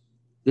credits.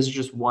 This is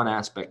just one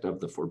aspect of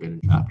the forbidden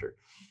chapter.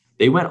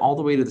 They went all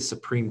the way to the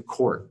Supreme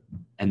Court,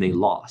 and they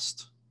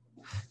lost.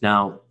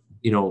 Now,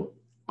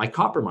 my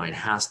copper mine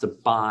has to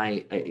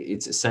buy,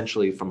 it's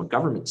essentially, from a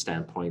government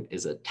standpoint,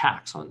 is a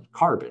tax on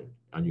carbon,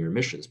 on your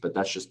emissions. But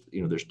that's just,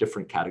 there's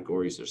different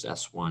categories. There's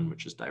S1,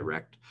 which is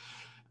direct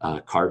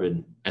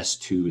carbon.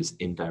 S2 is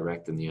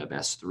indirect, and you have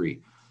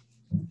S3.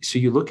 So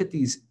you look at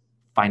these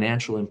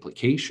financial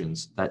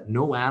implications that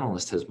no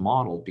analyst has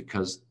modeled,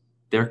 because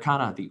they're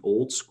kind of the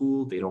old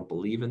school. They don't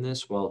believe in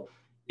this. Well,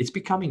 it's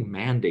becoming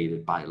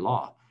mandated by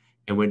law.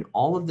 And when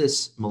all of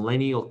this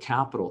millennial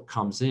capital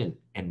comes in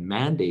and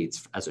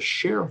mandates, as a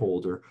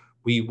shareholder,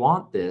 we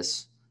want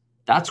this,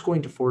 that's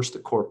going to force the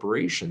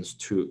corporations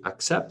to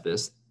accept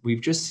this.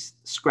 We've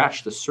just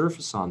scratched the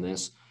surface on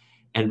this.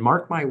 And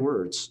mark my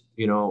words,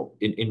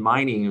 in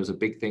mining, it was a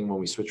big thing when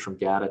we switched from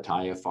GATA to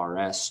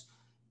IFRS.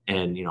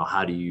 And,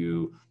 how do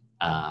you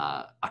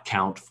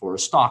account for a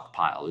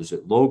stockpile? Is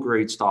it low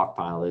grade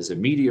stockpile? Is it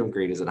medium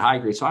grade? Is it high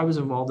grade? So I was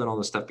involved in all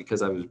this stuff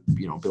because I was,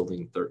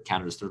 building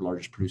Canada's third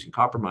largest producing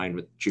copper mine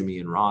with Jimmy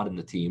and Rod and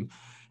the team.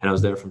 And I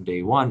was there from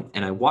day one.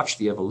 And I watched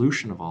the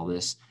evolution of all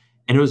this.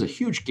 And it was a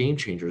huge game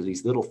changer,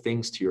 these little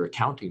things to your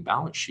accounting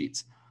balance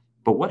sheets.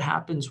 But what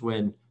happens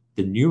when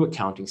the new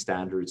accounting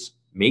standards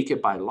make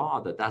it by law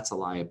that that's a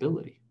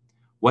liability?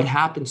 What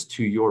happens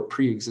to your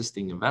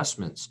pre-existing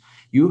investments?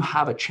 You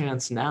have a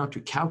chance now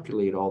to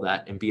calculate all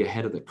that and be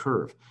ahead of the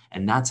curve.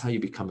 And that's how you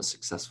become a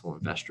successful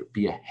investor.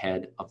 Be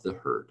ahead of the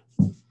herd.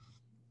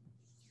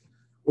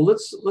 Well,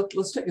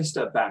 let's take a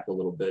step back a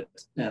little bit.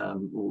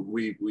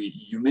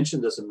 You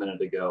mentioned this a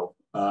minute ago,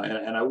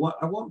 and I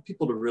want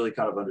people to really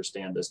kind of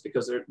understand this,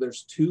 because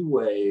there's two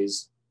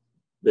ways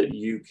that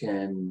you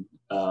can,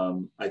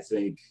 I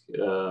think,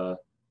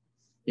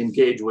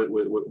 engage with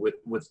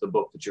the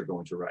book that you're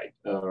going to write,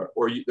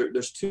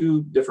 there's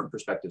two different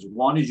perspectives.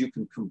 One is you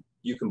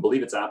can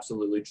believe it's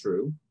absolutely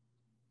true,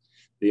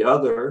 The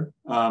other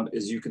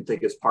is you can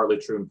think it's partly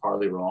true and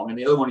partly wrong. And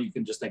the other one, you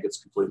can just think it's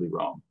completely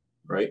wrong,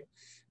 right?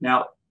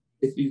 Now,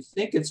 if you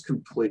think it's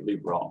completely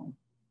wrong,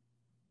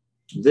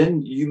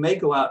 then you may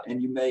go out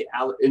and you may,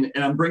 and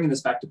I'm bringing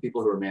this back to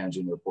people who are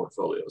managing their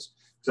portfolios,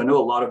 because I know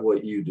a lot of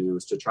what you do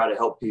is to try to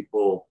help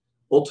people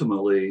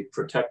ultimately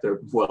protect their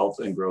wealth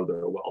and grow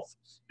their wealth.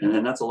 And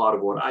then that's a lot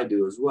of what I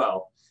do as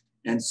well.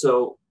 And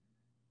so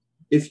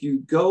if you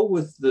go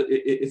with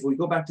if we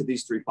go back to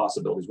these three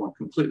possibilities, one,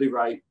 completely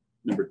right,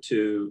 number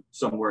two,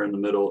 somewhere in the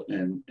middle,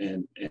 and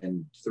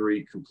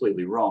three,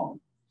 completely wrong.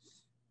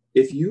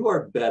 If you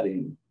are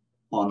betting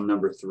on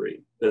number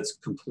three, that's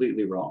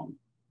completely wrong,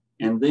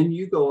 and then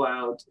you go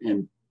out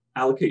and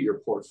allocate your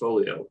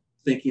portfolio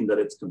thinking that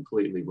it's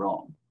completely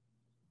wrong,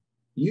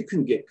 you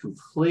can get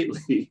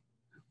completely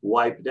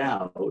wiped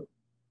out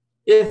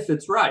if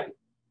it's right.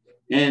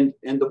 And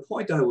the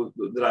point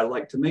that I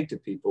like to make to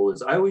people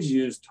is I always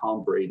use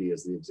Tom Brady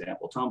as the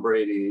example. Tom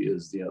Brady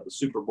is the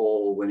Super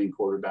Bowl winning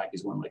quarterback.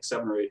 He's won like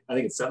 7 or 8, I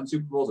think it's 7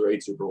 Super Bowls or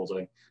 8 Super Bowls.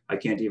 I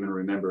can't even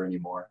remember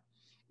anymore.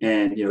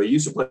 And he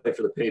used to play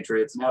for the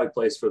Patriots. Now he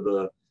plays for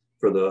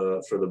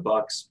the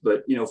Bucks.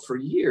 But for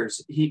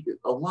years,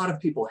 a lot of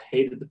people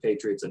hated the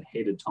Patriots and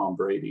hated Tom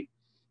Brady.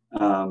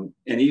 And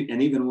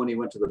even when he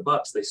went to the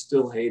Bucks, they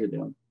still hated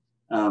him.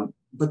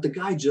 But the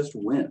guy just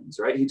wins,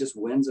 right? He just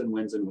wins and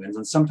wins and wins.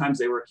 And sometimes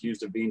they were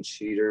accused of being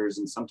cheaters,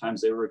 and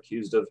sometimes they were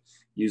accused of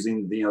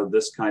using,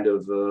 this kind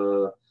of,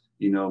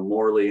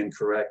 morally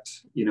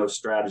incorrect,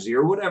 strategy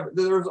or whatever.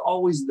 There's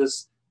always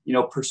this,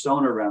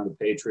 persona around the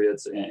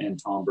Patriots and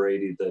Tom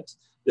Brady that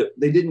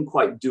they didn't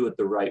quite do it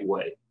the right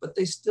way, but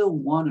they still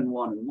won and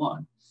won and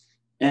won.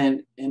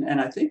 And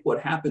I think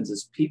what happens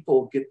is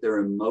people get their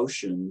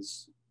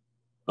emotions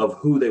of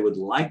who they would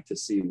like to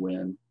see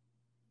win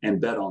and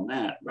bet on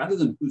that rather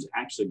than who's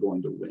actually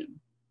going to win.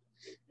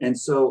 And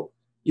so,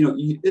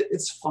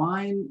 it's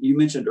fine. You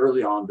mentioned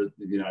early on that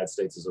the United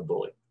States is a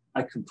bully.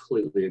 I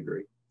completely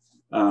agree.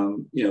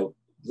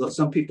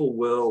 Some people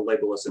will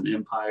label us an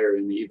empire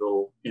and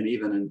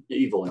even an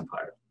evil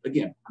empire.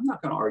 Again, I'm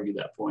not going to argue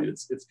that point.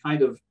 It's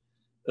kind of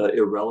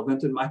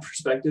irrelevant in my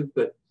perspective,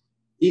 but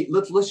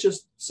let's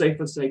just say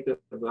for the sake of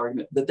the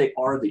argument that they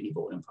are the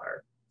evil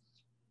empire.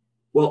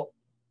 Well,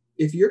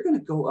 if you're going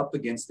to go up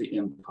against the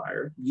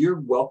empire, you're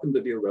welcome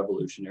to be a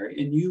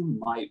revolutionary and you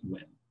might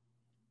win.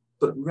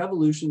 But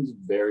revolutions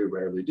very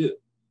rarely do,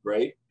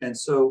 right? And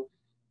so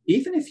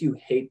even if you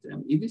hate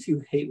them, even if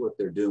you hate what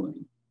they're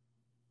doing,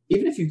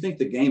 even if you think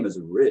the game is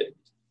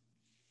rigged,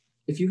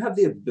 if you have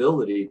the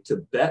ability to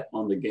bet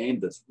on the game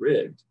that's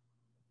rigged,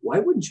 why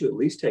wouldn't you at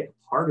least take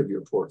a part of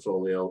your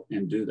portfolio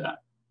and do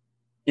that?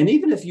 And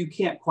even if you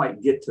can't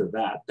quite get to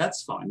that,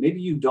 that's fine. Maybe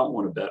you don't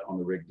want to bet on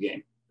the rigged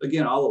game.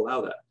 Again, I'll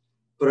allow that.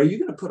 But are you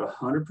going to put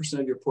 100%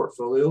 of your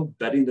portfolio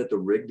betting that the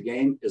rigged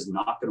game is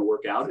not going to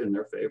work out in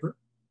their favor?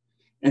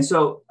 And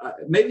so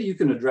maybe you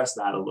can address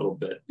that a little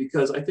bit,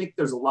 because I think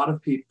there's a lot of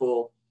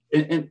people,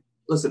 and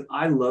listen,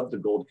 I love the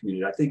gold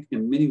community. I think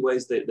in many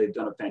ways they've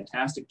done a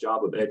fantastic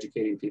job of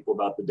educating people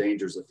about the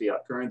dangers of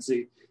fiat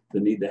currency,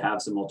 the need to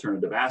have some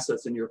alternative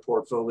assets in your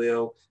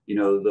portfolio,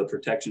 the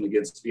protection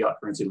against fiat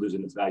currency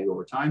losing its value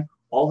over time.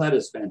 All that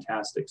is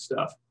fantastic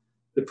stuff.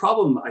 The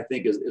problem, I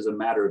think, is a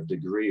matter of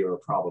degree or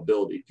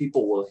probability.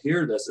 People will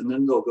hear this and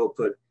then they'll go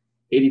put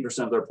 80%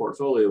 of their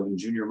portfolio in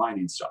junior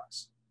mining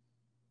stocks.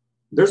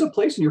 There's a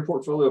place in your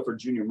portfolio for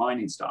junior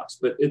mining stocks,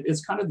 but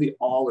it's kind of the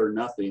all or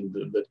nothing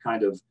that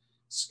kind of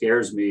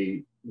scares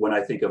me when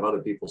I think of other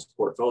people's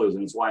portfolios.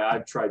 And it's why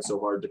I've tried so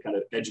hard to kind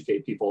of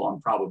educate people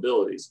on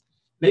probabilities.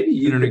 Maybe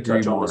you could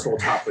touch on this whole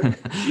topic.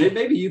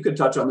 Maybe you could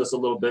touch on this a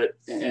little bit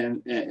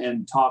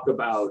and talk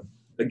about,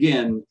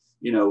 again,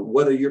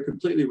 whether you're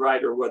completely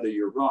right or whether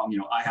you're wrong.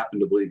 I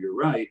happen to believe you're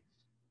right,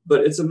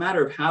 but it's a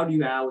matter of how do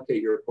you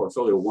allocate your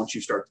portfolio once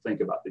you start to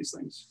think about these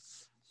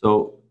things.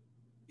 So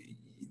the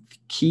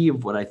key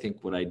of what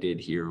I did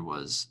here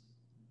was,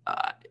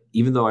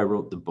 even though I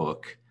wrote the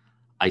book,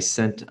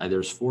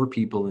 there's 4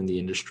 people in the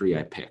industry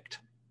I picked,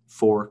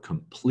 4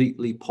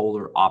 completely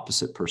polar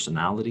opposite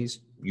personalities.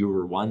 You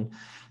were one,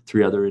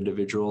 3 other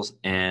individuals,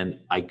 and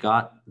I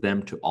got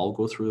them to all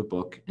go through the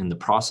book in the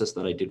process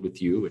that I did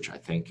with you, which I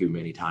thank you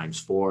many times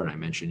for, and I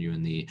mentioned you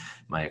in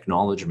my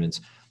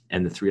acknowledgments,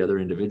 and the 3 other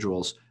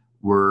individuals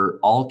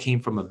all came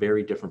from a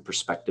very different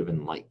perspective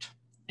and light.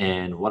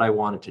 And what I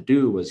wanted to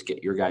do was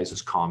get your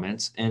guys'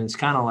 comments, and it's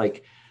kind of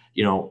like,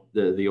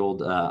 the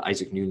old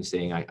Isaac Newton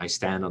saying, I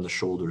stand on the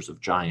shoulders of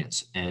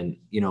giants. And,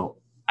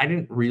 I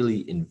didn't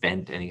really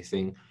invent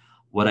anything.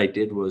 What I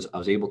did was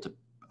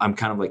I'm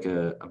kind of like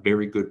a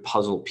very good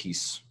puzzle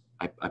piece.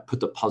 I put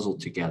the puzzle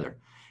together,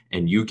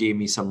 and you gave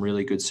me some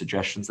really good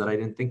suggestions that I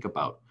didn't think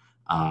about.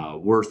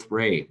 Worth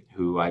Ray,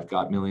 who I've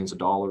got millions of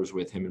dollars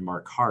with, him and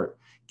Mark Hart,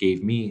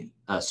 gave me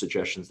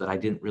suggestions that I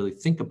didn't really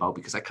think about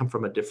because I come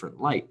from a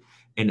different light.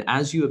 And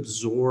as you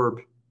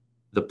absorb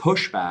the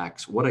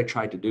pushbacks, what I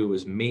tried to do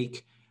was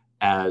make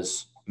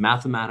as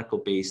mathematical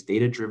based,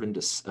 data driven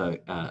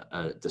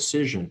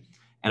decision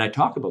And I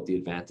talk about the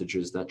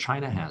advantages that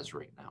China has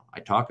right now. I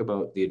talk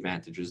about the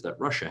advantages that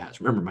Russia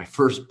has. Remember, my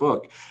first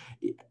book,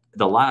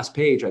 the last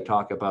page, I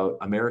talk about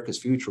America's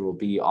future will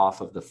be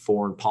off of the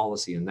foreign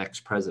policy and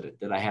next president.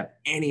 Did I have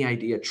any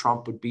idea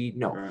Trump would be?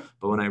 No. Right.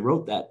 But when I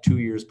wrote that 2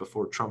 years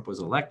before Trump was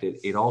elected,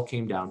 it all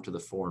came down to the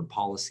foreign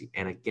policy.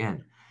 And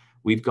again,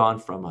 we've gone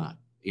from an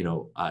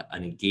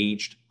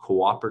engaged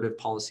cooperative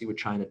policy with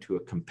China to a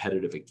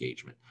competitive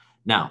engagement.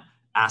 Now,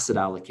 asset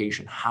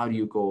allocation, how do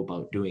you go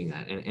about doing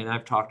that? And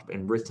I've talked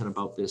and written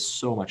about this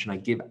so much, and I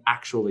give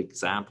actual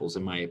examples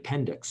in my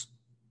appendix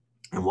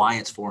and why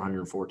it's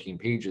 414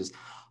 pages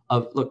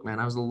of, look, man,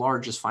 I was the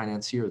largest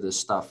financier of this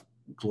stuff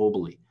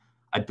globally.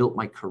 I built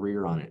my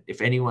career on it.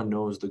 If anyone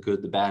knows the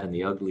good, the bad, and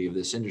the ugly of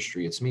this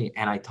industry, it's me.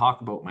 And I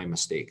talk about my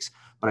mistakes,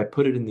 but I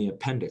put it in the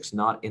appendix,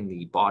 not in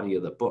the body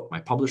of the book. My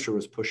publisher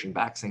was pushing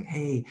back saying,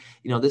 hey,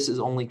 this is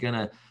only going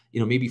to,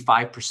 maybe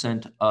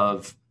 5%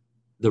 of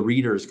the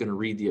reader is going to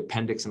read the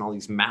appendix and all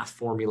these math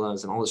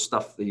formulas and all this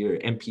stuff, the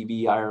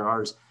MPV,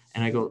 IRRs.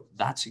 And I go,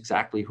 that's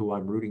exactly who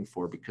I'm rooting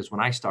for, because when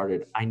I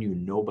started, I knew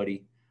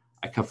nobody.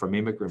 I come from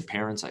immigrant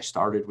parents. I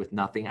started with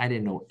nothing. I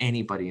didn't know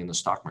anybody in the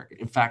stock market.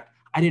 In fact,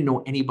 I didn't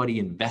know anybody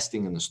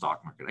investing in the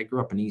stock market. I grew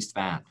up in East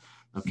Van.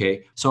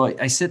 Okay. So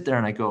I sit there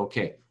and I go,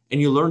 okay. And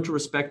you learn to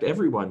respect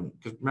everyone.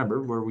 Because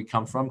remember, where we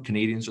come from,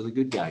 Canadians are the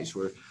good guys,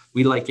 where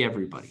we like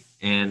everybody.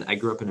 And I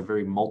grew up in a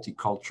very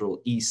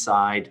multicultural East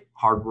Side,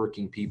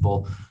 hardworking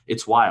people.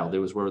 It's wild. It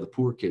was where the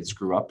poor kids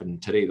grew up.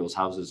 And today those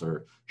houses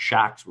are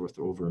shacks worth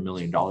over $1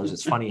 million.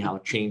 It's funny how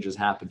changes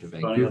happen to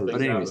Vancouver.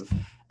 But anyways,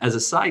 as a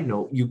side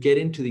note, you get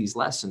into these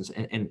lessons.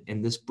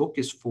 And this book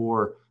is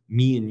for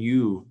me and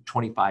you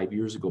 25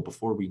 years ago,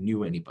 before we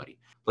knew anybody.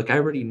 Like, I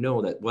already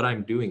know that what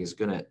I'm doing is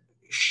going to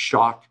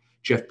shock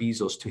Jeff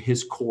Bezos to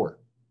his core.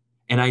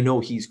 And I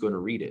know he's going to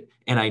read it.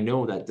 And I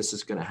know that this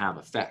is going to have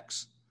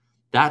effects.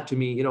 That to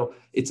me,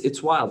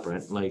 it's wild,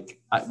 Brent.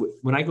 Like,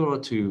 when I go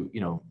out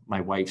to,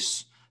 my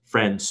wife's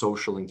friends'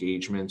 social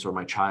engagements or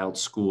my child's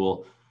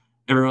school,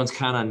 everyone's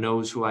kind of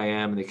knows who I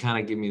am. And they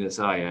kind of give me this,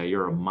 oh yeah,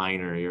 you're a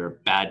miner, you're a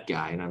bad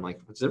guy. And I'm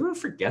like, does everyone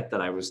forget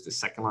that I was the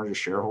second largest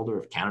shareholder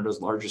of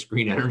Canada's largest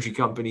green energy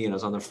company? And I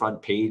was on the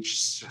front page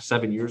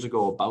 7 years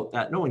ago about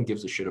that. No one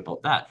gives a shit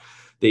about that.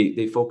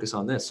 They focus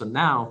on this. So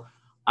now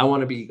I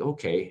want to be,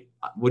 okay,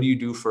 what do you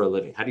do for a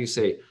living? How do you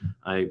say,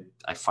 I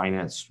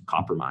finance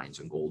copper mines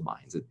and gold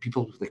mines?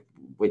 People like,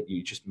 what,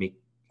 you just make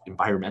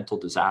environmental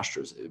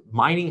disasters.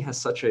 Mining has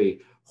such a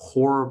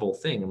horrible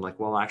thing. I'm like,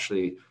 well,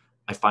 actually,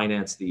 I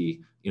finance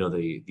the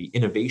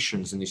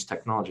innovations in these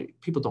technology.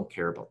 People don't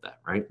care about that,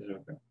 right?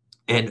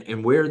 Okay.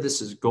 And where this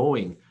is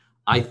going,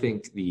 I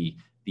think the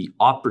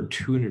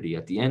opportunity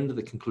at the end of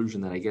the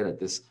conclusion that I get at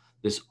this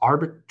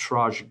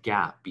arbitrage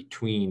gap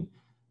between,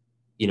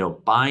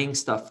 buying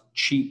stuff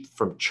cheap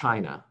from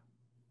China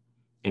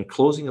and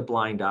closing a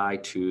blind eye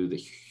to the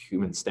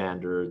human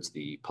standards,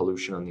 the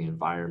pollution on the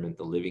environment,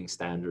 the living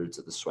standards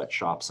of the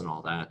sweatshops and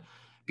all that,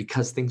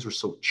 because things were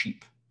so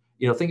cheap.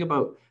 Think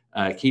about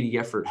Kathy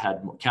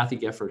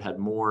Gefford had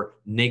more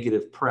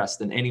negative press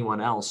than anyone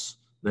else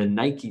than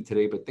Nike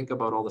today. But think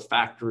about all the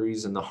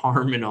factories and the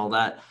harm and all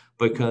that,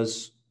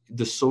 because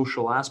the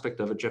social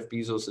aspect of it, Jeff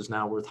Bezos is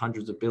now worth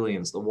hundreds of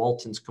billions. The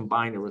Waltons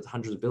combined are worth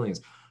hundreds of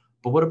billions.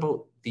 But what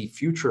about the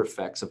future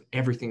effects of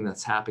everything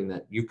that's happening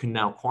that you can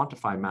now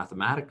quantify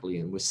mathematically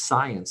and with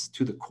science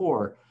to the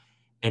core,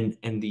 and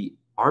the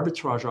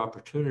arbitrage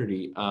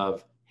opportunity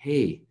of,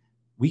 hey,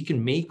 we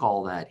can make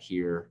all that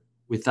here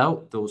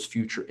without those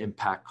future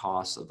impact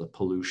costs of the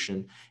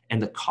pollution,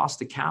 and the cost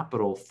of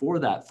capital for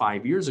that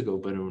 5 years ago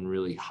been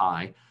really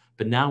high.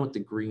 But now with the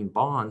green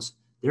bonds,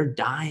 they're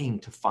dying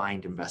to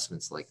find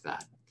investments like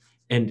that.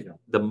 And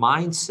the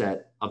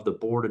mindset of the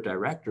board of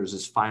directors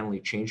is finally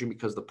changing,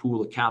 because the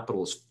pool of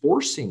capital is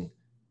forcing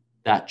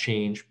that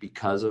change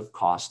because of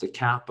cost of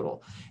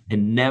capital.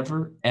 And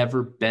never,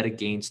 ever bet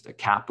against a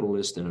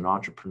capitalist and an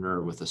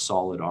entrepreneur with a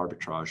solid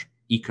arbitrage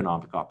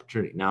economic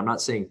opportunity. Now, I'm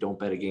not saying don't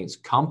bet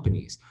against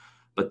companies,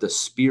 but the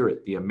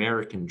spirit, the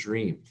American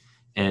dream.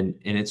 And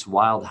it's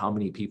wild how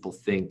many people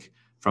think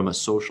from a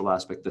social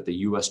aspect that the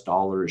US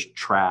dollar is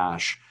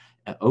trash.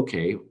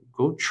 Okay,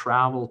 go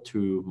travel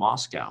to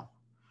Moscow.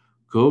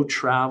 Go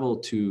travel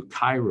to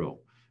Cairo.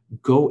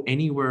 Go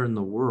anywhere in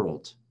the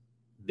world.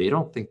 They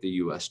don't think the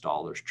US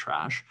dollar is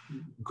trash.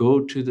 Go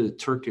to the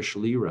Turkish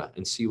lira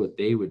and see what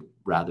they would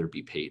rather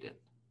be paid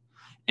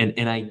in.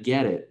 And I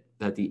get it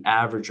that the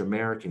average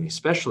American,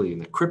 especially in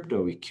the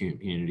crypto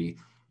community,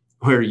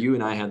 where you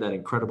and I had that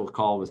incredible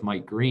call with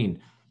Mike Green,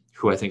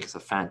 who I think is a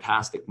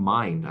fantastic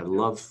mind. I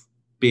love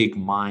big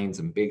minds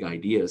and big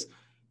ideas.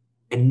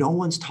 And no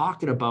one's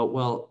talking about,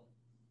 well,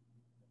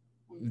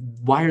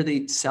 why are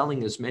they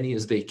selling as many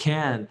as they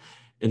can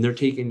and they're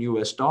taking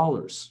US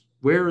dollars?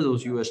 Where are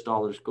those US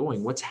dollars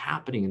going? What's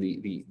happening?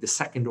 The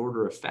second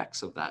order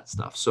effects of that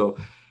stuff. So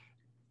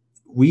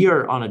we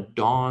are on a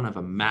dawn of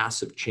a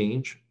massive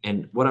change.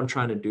 And what I'm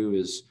trying to do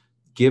is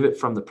give it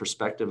from the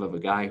perspective of a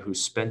guy who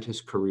spent his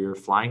career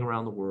flying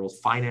around the world,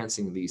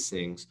 financing these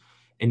things.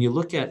 And you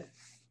look at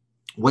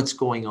what's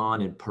going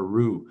on in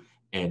Peru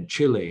and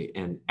Chile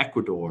and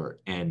Ecuador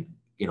and,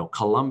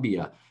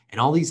 Colombia and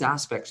all these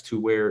aspects to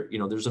where,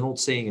 there's an old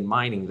saying in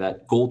mining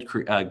that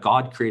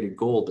God created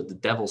gold, but the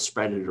devil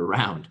spread it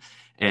around.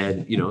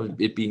 And,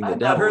 it being the I've devil.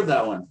 not heard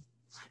that one.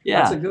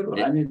 Yeah. That's a good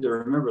one. I need to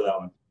remember that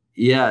one.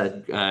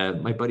 Yeah.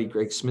 My buddy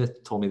Greg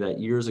Smith told me that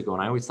years ago,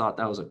 and I always thought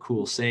that was a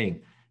cool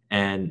saying.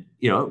 And,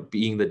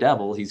 being the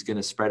devil, he's going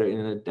to spread it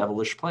in a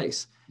devilish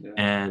place. Yeah.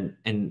 And,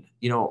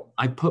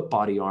 I put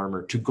body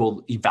armor to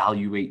go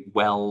evaluate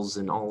wells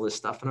and all this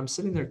stuff. And I'm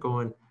sitting there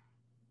going,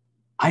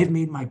 I've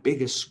made my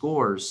biggest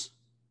scores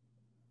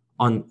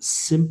on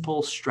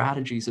simple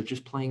strategies of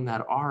just playing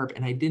that ARB,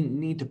 and I didn't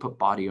need to put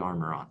body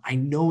armor on. I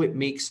know it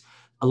makes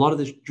a lot of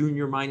this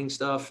junior mining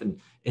stuff and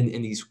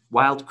these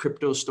wild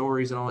crypto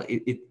stories and all,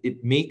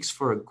 it makes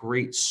for a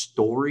great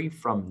story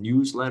from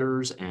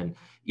newsletters and,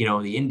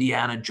 the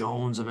Indiana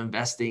Jones of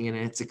investing, and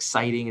it's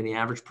exciting. And the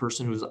average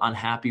person who's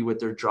unhappy with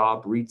their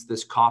job reads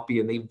this copy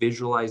and they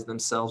visualize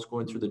themselves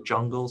going through the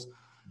jungles.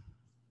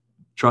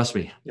 Trust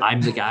me, yeah.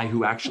 I'm the guy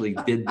who actually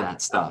did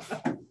that stuff.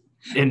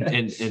 And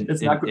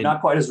it's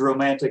not quite as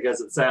romantic as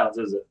it sounds,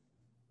 is it?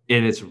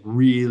 And it's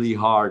really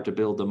hard to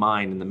build a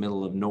mine in the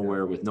middle of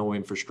nowhere with no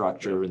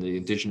infrastructure, and the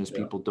indigenous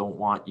people don't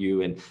want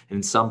you. And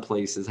in some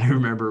places, I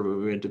remember when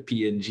we went to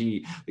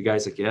PNG, the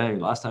guy's like, yeah,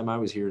 last time I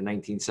was here in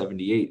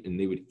 1978, and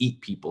they would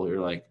eat people.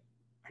 You're like,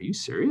 are you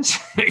serious?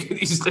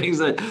 These things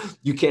that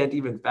you can't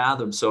even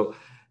fathom. So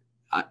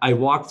I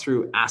walk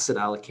through asset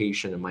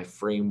allocation and my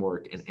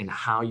framework and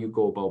how you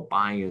go about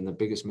buying. And the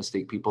biggest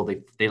mistake, people,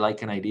 they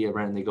like an idea,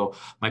 right? And they go,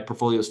 my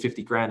portfolio is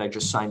 50 grand. I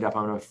just signed up.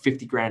 I'm going to have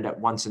 50 grand at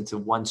once into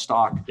one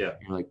stock. Yeah.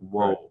 You're like,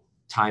 whoa, right.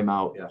 Time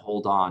out,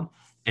 hold on.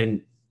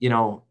 And,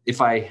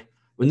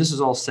 when this is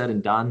all said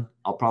and done,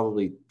 I'll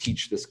probably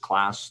teach this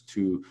class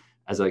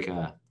as like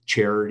a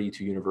charity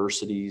to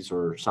universities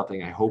or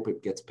something. I hope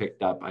it gets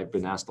picked up. I've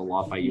been asked a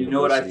lot by universities. You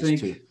know what I think?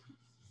 Too.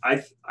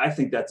 I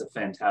think that's a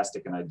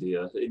fantastic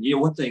idea.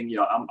 One thing,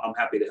 I'm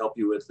happy to help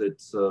you with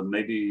it.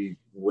 Maybe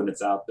when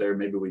it's out there,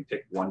 maybe we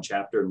pick one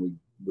chapter and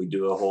we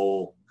do a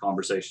whole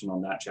conversation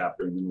on that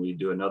chapter, and then we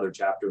do another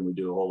chapter and we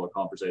do a whole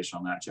conversation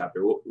on that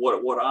chapter.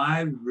 What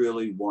I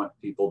really want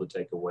people to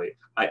take away,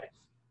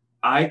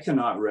 I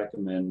cannot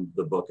recommend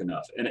the book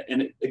enough.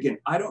 And again,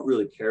 I don't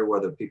really care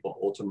whether people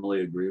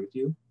ultimately agree with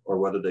you or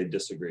whether they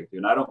disagree with you.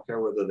 And I don't care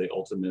whether they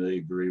ultimately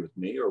agree with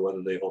me or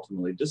whether they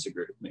ultimately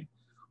disagree with me.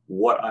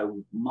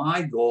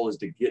 My goal is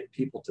to get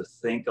people to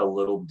think a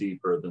little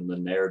deeper than the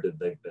narrative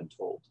they've been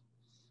told,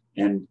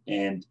 and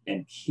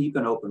keep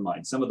an open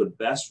mind. Some of the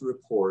best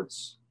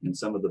reports and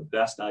some of the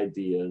best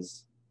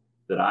ideas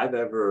that I've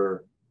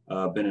ever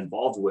been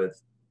involved with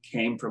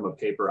came from a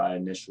paper I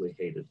initially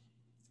hated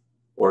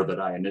or that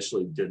I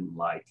initially didn't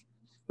like,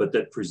 but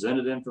that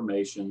presented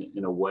information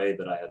in a way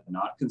that I had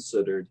not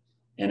considered,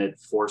 and it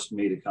forced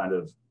me to kind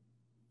of,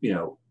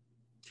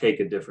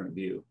 take a different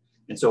view.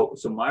 And so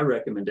my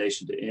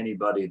recommendation to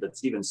anybody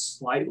that's even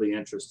slightly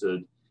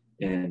interested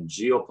in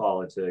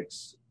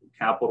geopolitics,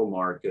 capital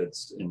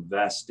markets,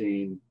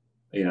 investing,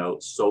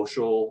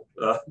 social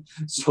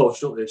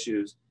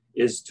issues,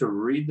 is to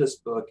read this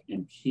book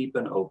and keep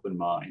an open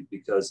mind,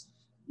 because,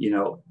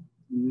 one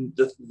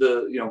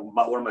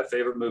of my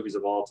favorite movies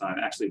of all time,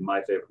 actually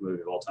my favorite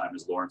movie of all time,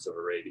 is Lawrence of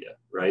Arabia,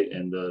 right?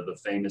 And the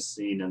famous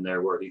scene in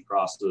there where he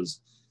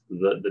crosses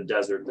the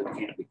desert that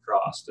can't be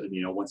crossed. And,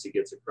 once he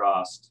gets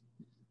across,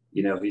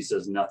 he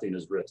says, nothing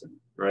is written,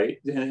 right?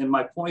 And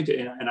my point,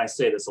 and I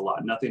say this a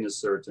lot, nothing is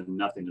certain,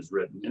 nothing is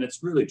written. And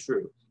it's really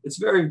true. It's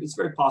very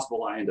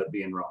possible I end up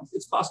being wrong.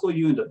 It's possible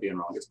you end up being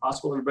wrong. It's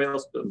possible everybody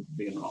else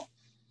being wrong.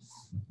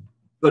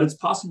 But it's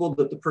possible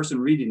that the person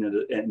reading it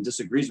and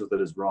disagrees with it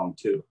is wrong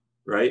too,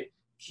 right?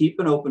 Keep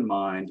an open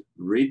mind,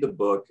 read the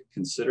book,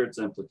 consider its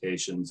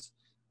implications.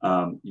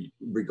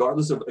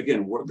 Regardless of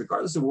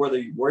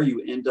where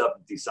you end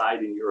up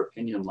deciding your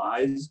opinion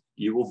lies,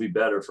 you will be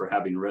better for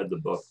having read the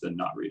book than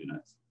not reading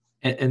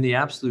it. And the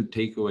absolute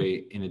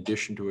takeaway, in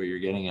addition to what you're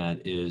getting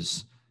at,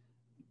 is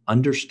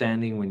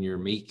understanding when you're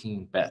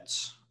making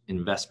bets,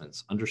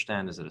 investments.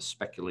 Understand, is it a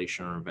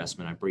speculation or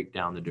investment? I break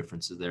down the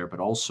differences there, but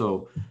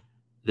also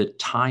the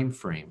time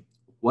frame.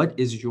 What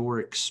is your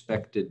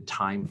expected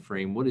time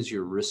frame? What is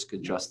your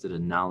risk-adjusted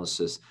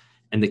analysis?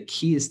 And the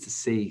key is to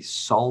stay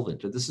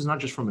solvent. This is not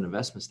just from an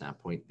investment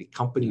standpoint. The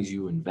companies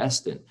you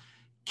invest in,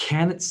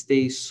 can it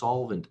stay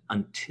solvent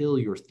until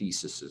your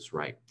thesis is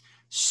right?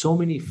 So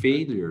many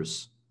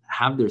failures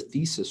have their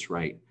thesis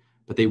right,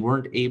 but they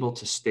weren't able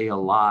to stay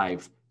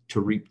alive to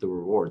reap the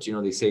rewards.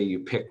 They say you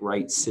pick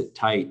right, sit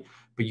tight,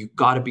 but you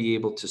got to be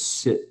able to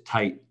sit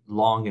tight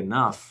long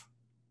enough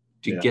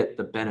to get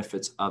the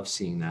benefits of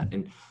seeing that.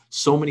 And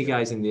so many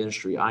guys in the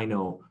industry I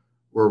know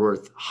were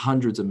worth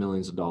hundreds of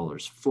millions of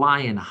dollars,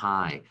 flying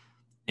high,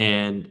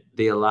 and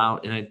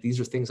these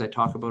are things I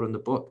talk about in the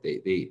book.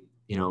 They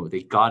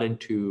got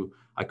into,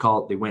 I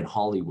call it, they went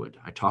Hollywood.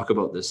 I talk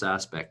about this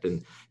aspect,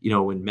 and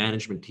when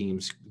management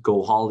teams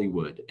go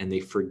Hollywood and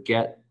they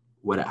forget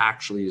what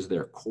actually is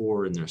their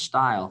core and their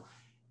style,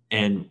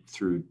 and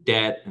through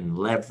debt and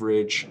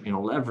leverage,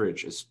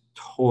 leverage is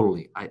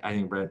totally. I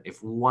think, Brent,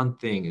 if one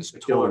thing is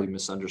totally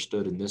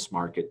misunderstood in this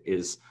market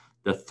is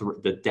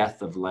the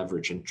death of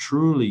leverage and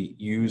truly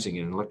using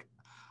it. And look,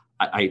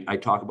 I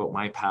talk about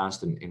my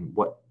past and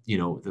what,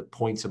 the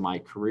points of my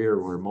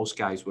career where most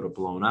guys would have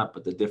blown up,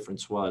 but the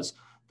difference was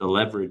the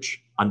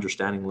leverage,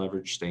 understanding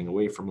leverage, staying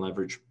away from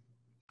leverage,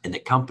 and the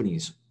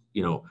companies,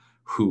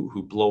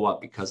 who blow up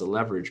because of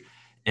leverage,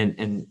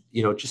 and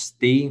just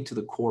staying to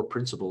the core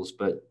principles,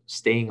 but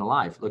staying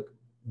alive. Look,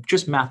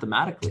 just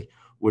mathematically,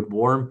 would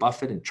Warren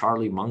Buffett and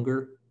Charlie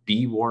Munger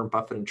be Warren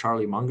Buffett and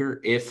Charlie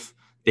Munger if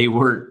they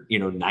were,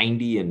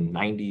 90 and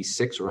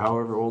 96 or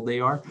however old they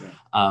are?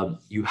 Yeah.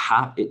 You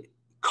have it.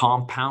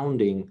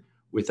 Compounding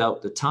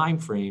without the time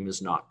frame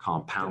is not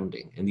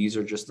compounding. And these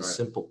are just the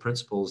simple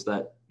principles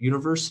that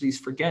universities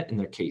forget in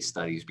their case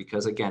studies,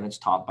 because again, it's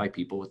taught by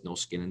people with no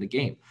skin in the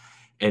game.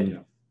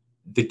 And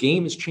the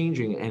game is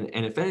changing.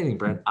 And if anything,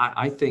 Brent,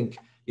 I think,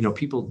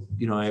 people,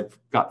 I've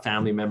got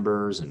family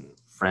members and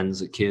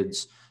friends of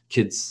kids,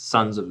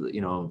 sons of,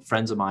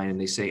 friends of mine, and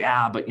they say,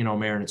 but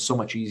Marin, it's so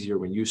much easier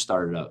when you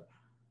started out.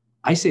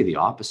 I say the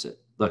opposite.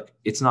 Look,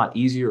 it's not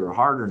easier or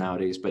harder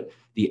nowadays, but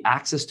the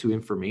access to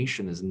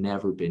information has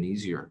never been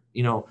easier.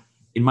 In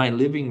my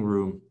living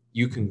room,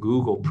 you can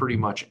Google pretty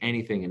much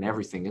anything and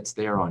everything. It's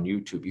there on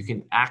YouTube. You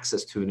can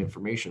access to an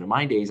information. In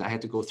my days, I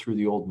had to go through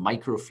the old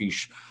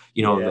microfiche,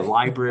 the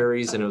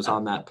libraries, and it was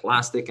on that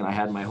plastic, and I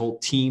had my whole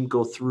team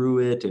go through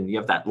it, and you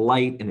have that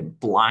light and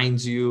it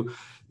blinds you.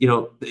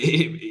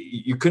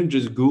 You couldn't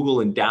just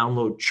Google and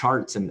download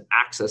charts and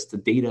access to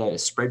data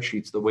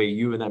spreadsheets the way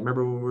you and I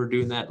remember when we were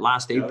doing that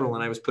last April,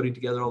 and I was putting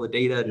together all the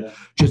data and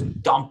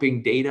just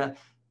dumping data.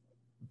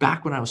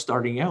 Back when I was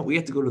starting out, we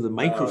had to go to the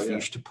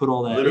microfiche to put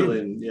all that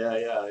in.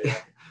 Yeah.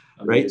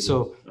 Right.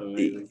 So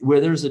where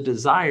there's a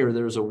desire,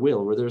 there's a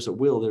will. Where there's a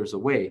will, there's a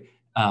way.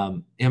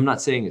 I'm not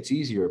saying it's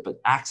easier,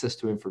 but access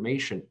to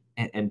information.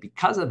 And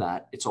because of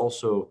that, it's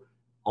also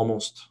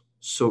almost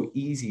so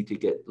easy to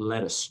get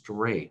led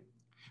astray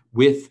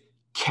with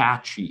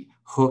catchy,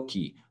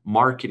 hooky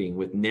marketing,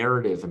 with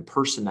narrative and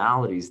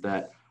personalities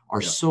that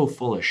are so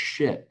full of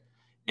shit,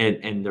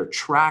 and their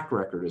track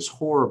record is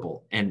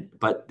horrible.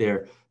 But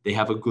they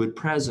have a good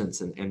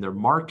presence and they're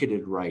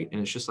marketed right.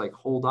 And it's just like,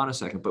 hold on a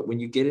second. But when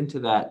you get into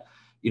that,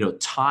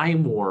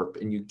 time warp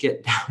and you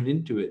get down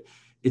into it,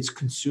 it's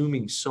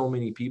consuming so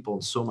many people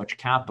and so much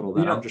capital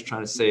that I'm just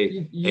trying to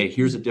say, hey,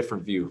 here's a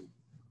different view.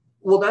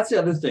 Well, that's the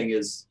other thing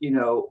is,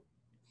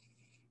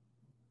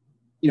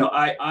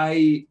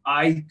 I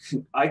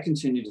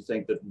continue to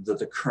think that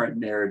the current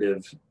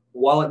narrative,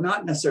 while it's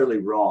not necessarily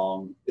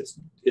wrong,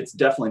 it's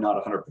definitely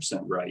not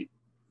 100% right,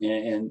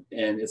 and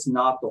it's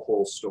not the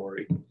whole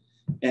story.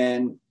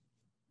 And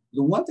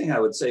the one thing I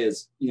would say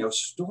is,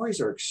 stories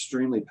are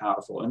extremely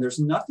powerful, and there's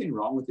nothing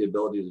wrong with the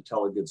ability to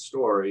tell a good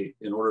story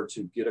in order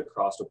to get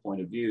across a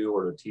point of view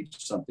or to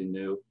teach something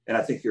new. And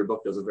I think your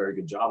book does a very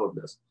good job of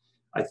this.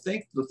 I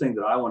think the thing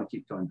that I want to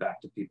keep coming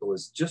back to people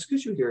is, just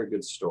because you hear a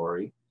good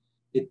story,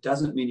 it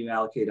doesn't mean you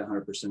allocate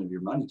 100% of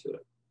your money to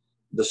it.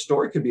 The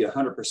story could be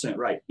 100%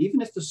 right.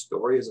 Even if the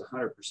story is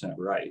 100%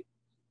 right,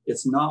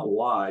 it's not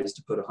wise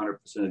to put 100%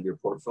 of your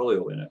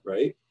portfolio in it,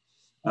 right?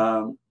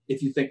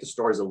 If you think the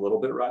story is a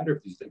little bit right, or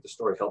if you think the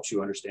story helps you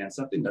understand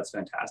something, that's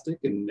fantastic.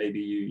 And maybe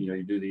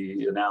you do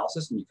the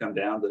analysis and you come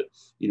down that,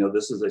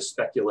 this is a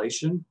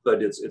speculation,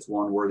 but it's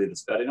one worthy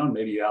that's betting on.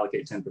 Maybe you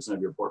allocate 10%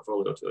 of your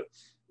portfolio to it,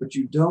 but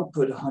you don't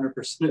put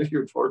 100% of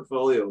your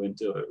portfolio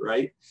into it,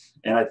 right?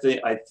 And I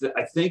think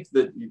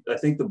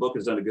the book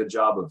has done a good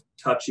job of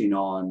touching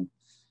on,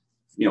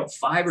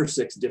 5 or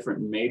 6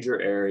 different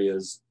major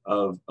areas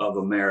of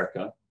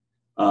America.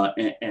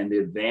 And the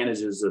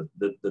advantages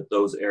that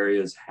those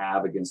areas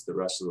have against the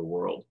rest of the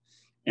world.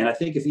 And I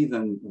think if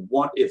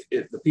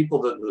the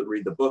people that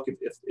read the book,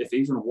 if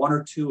even 1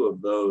 or 2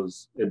 of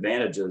those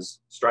advantages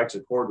strikes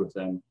a chord with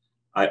them,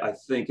 I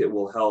think it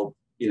will help,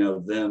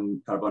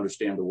 them kind of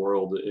understand the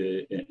world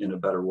in a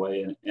better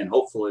way, and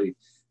hopefully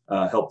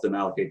help them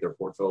allocate their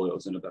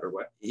portfolios in a better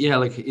way. Yeah,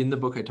 like in the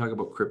book, I talk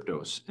about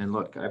cryptos. And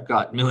look, I've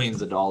got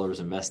millions of dollars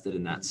invested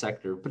in that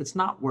sector, but it's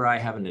not where I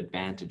have an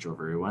advantage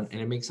over everyone.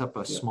 And it makes up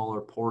a smaller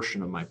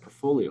portion of my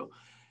portfolio.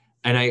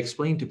 And I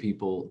explain to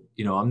people,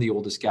 I'm the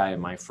oldest guy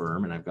in my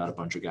firm, and I've got a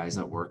bunch of guys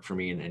that work for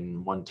me.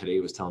 And one today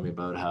was telling me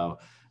about how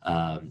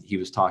he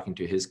was talking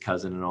to his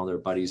cousin and all their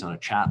buddies on a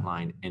chat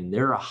line, and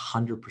they're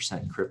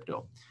 100%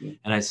 crypto. Yeah.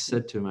 And I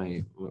said to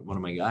one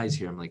of my guys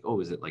here, I'm like, oh,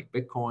 is it like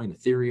Bitcoin,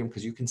 Ethereum?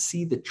 Because you can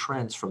see the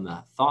trends from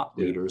the thought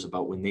leaders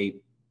about when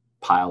they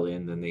pile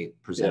in, then they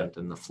present,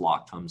 and the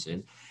flock comes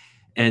in.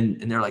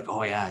 And they're like,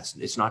 oh yeah,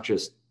 it's not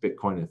just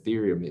Bitcoin and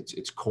Ethereum,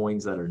 it's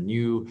coins that are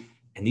new.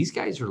 And these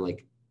guys are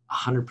like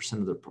 100%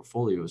 of their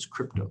portfolio is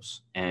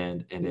cryptos.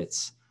 And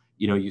it's,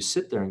 you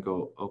sit there and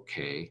go,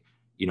 okay,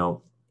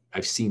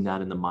 I've seen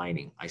that in the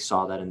mining. I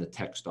saw that in the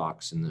tech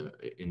stocks in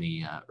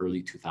the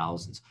early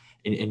 2000s.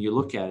 And you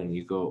look at it and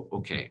you go,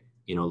 okay,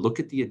 look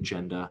at the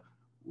agenda,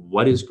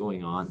 what is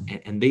going on,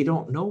 and they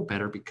don't know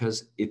better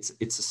because it's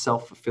a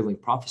self-fulfilling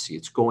prophecy.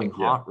 It's going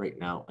hot right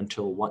now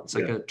until it's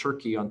like a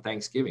turkey on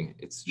Thanksgiving.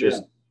 It's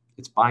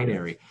It's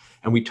binary.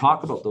 And we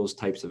talk about those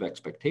types of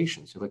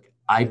expectations. You're like,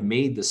 I've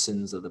made the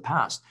sins of the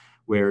past,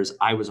 whereas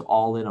I was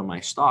all in on my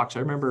stocks. I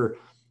remember,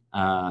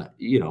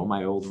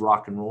 my old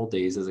rock and roll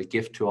days as a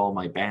gift to all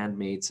my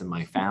bandmates and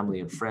my family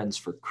and friends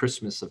for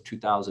Christmas of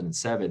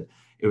 2007.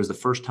 It was the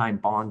first time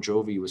Bon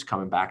Jovi was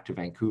coming back to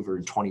Vancouver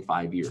in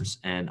 25 years.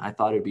 And I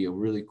thought it'd be a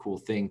really cool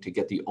thing to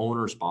get the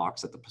owner's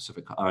box at the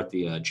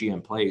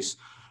GM Place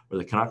where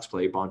the Canucks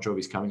play. Bon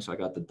Jovi's coming. So I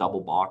got the double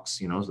box,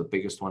 it was the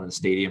biggest one in the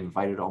stadium,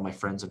 invited all my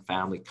friends and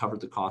family,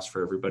 covered the cost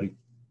for everybody.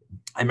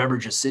 I remember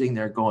just sitting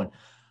there going,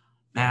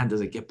 man,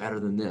 does it get better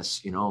than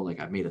this?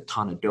 Like I've made a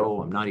ton of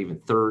dough. I'm not even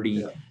 30.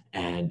 Yeah.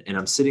 And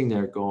I'm sitting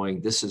there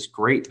going, this is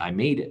great. I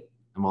made it.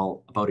 And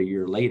well, about a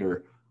year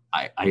later,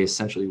 I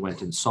essentially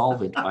went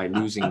insolvent by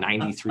losing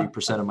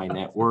 93% of my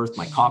net worth.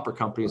 My copper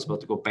company was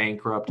about to go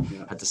bankrupt.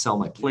 Had to sell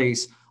my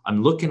place.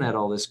 I'm looking at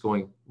all this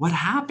going, what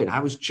happened? I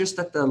was just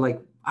at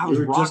I was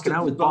rocking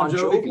out with Bon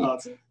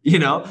Jovi,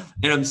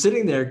 and I'm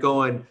sitting there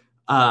going,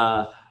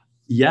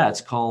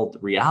 it's called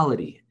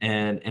reality.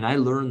 And I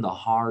learned the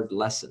hard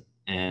lesson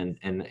and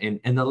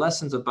the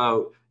lessons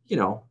about,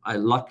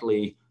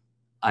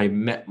 I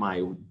met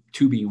my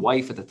to-be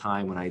wife at the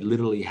time when I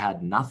literally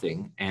had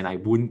nothing, and I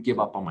wouldn't give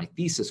up on my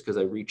thesis because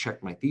I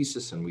rechecked my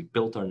thesis and we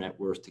built our net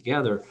worth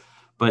together.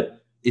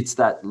 But it's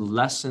that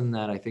lesson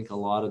that I think a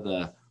lot of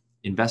the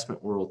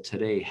investment world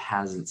today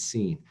hasn't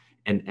seen.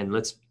 And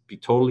let's be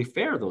totally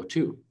fair though,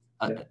 too.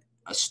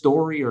 A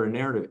story or a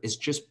narrative is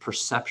just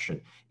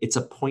perception. It's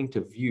a point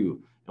of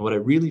view. And what I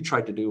really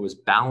tried to do was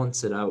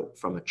balance it out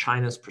from a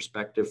China's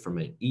perspective, from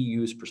an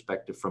EU's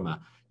perspective, from a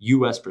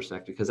US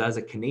perspective, because as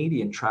a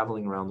Canadian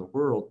traveling around the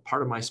world,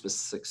 part of my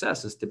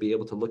success is to be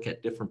able to look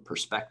at different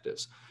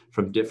perspectives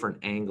from different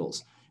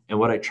angles. And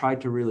what I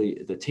tried to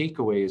the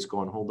takeaway is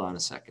going, hold on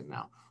a second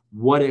now.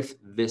 What if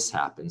this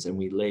happens? And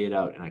we lay it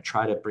out. And I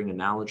try to bring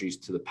analogies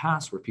to the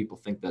past where people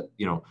think that,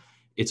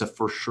 it's a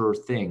for sure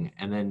thing.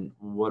 And then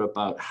what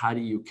about how do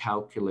you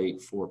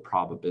calculate for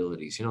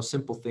probabilities?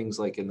 Simple things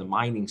like in the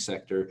mining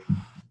sector,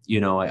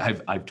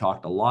 I've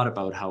talked a lot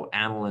about how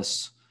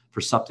analysts for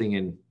something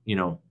in,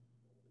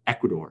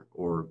 Ecuador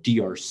or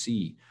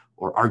DRC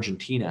or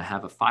Argentina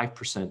have a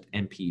 5%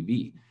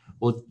 NPV.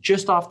 Well,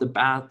 just off the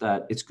bat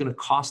that it's going to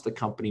cost the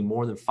company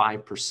more than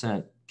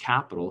 5%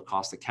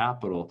 cost of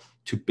capital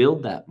to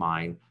build that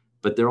mine,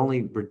 but they're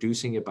only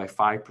reducing it by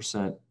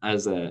 5%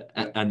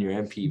 on your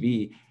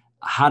NPV.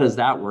 How does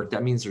that work?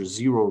 That means there's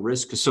zero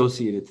risk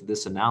associated to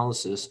this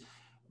analysis.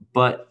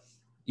 But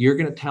you're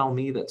going to tell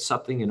me that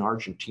something in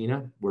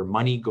Argentina where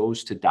money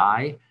goes to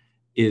die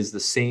is the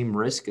same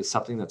risk as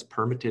something that's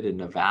permitted in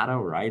Nevada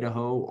or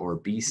Idaho or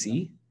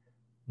BC?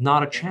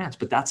 Not a chance.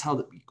 But that's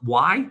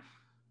why?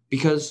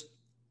 Because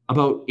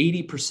about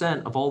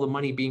 80% of all the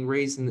money being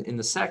raised in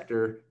the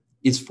sector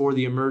is for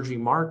the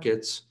emerging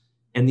markets.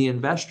 And the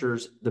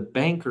investors, the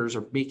bankers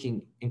are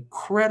making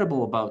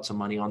incredible amounts of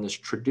money on this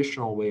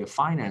traditional way of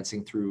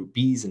financing through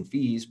B's and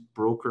fees,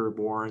 broker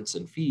warrants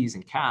and fees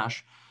and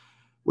cash,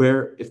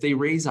 where if they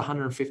raise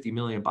 150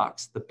 million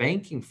bucks, the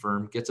banking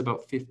firm gets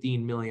about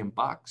 15 million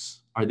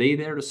bucks. Are they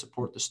there to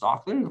support the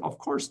stock? Of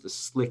course, the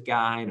slick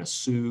guy in a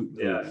suit, is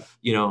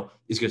going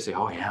to say,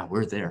 oh yeah,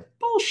 we're there.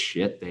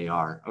 Bullshit, they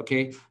are.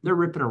 Okay. They're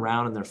ripping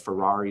around in their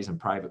Ferraris and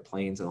private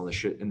planes and all this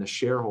shit. And the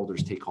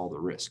shareholders take all the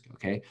risk.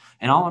 Okay.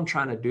 And all I'm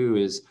trying to do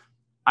is,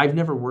 I've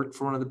never worked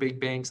for one of the big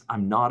banks.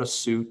 I'm not a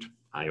suit.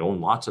 I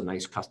own lots of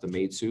nice custom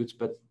made suits,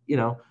 but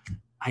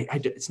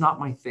it's not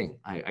my thing.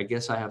 I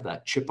guess I have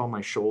that chip on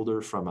my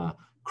shoulder from a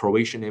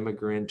Croatian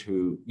immigrant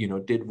who,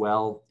 did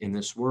well in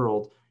this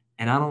world.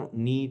 And I don't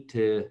need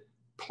to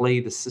play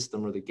the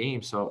system or the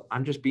game. So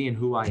I'm just being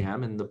who I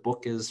am. And the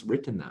book is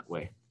written that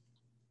way.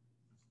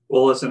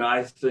 Well, listen,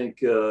 I think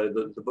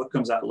the book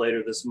comes out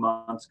later this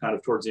month, kind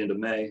of towards the end of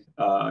May.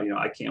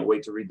 I can't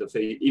wait to read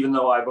even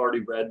though I've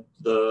already read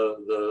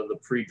the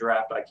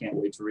pre-draft, I can't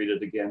wait to read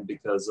it again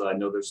because I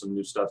know there's some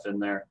new stuff in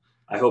there.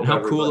 I hope.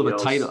 How cool of a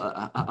title!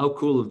 How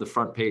cool of the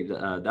front page!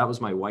 That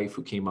was my wife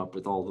who came up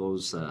with all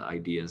those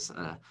ideas.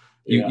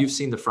 You've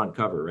seen the front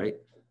cover, right?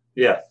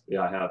 Yeah,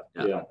 I have.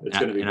 Yeah, it's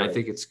going to be. And great. I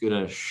think it's going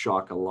to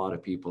shock a lot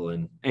of people.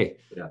 And hey,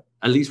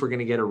 at least we're going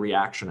to get a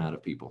reaction out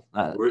of people.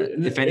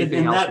 If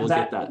anything else, we'll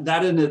get that.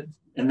 That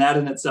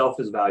in itself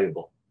is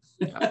valuable.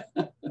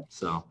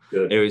 So,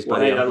 good. Anyways,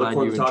 buddy, I look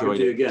forward to talking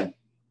to you again.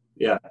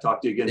 Yeah,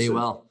 talk to you again soon.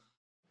 Well.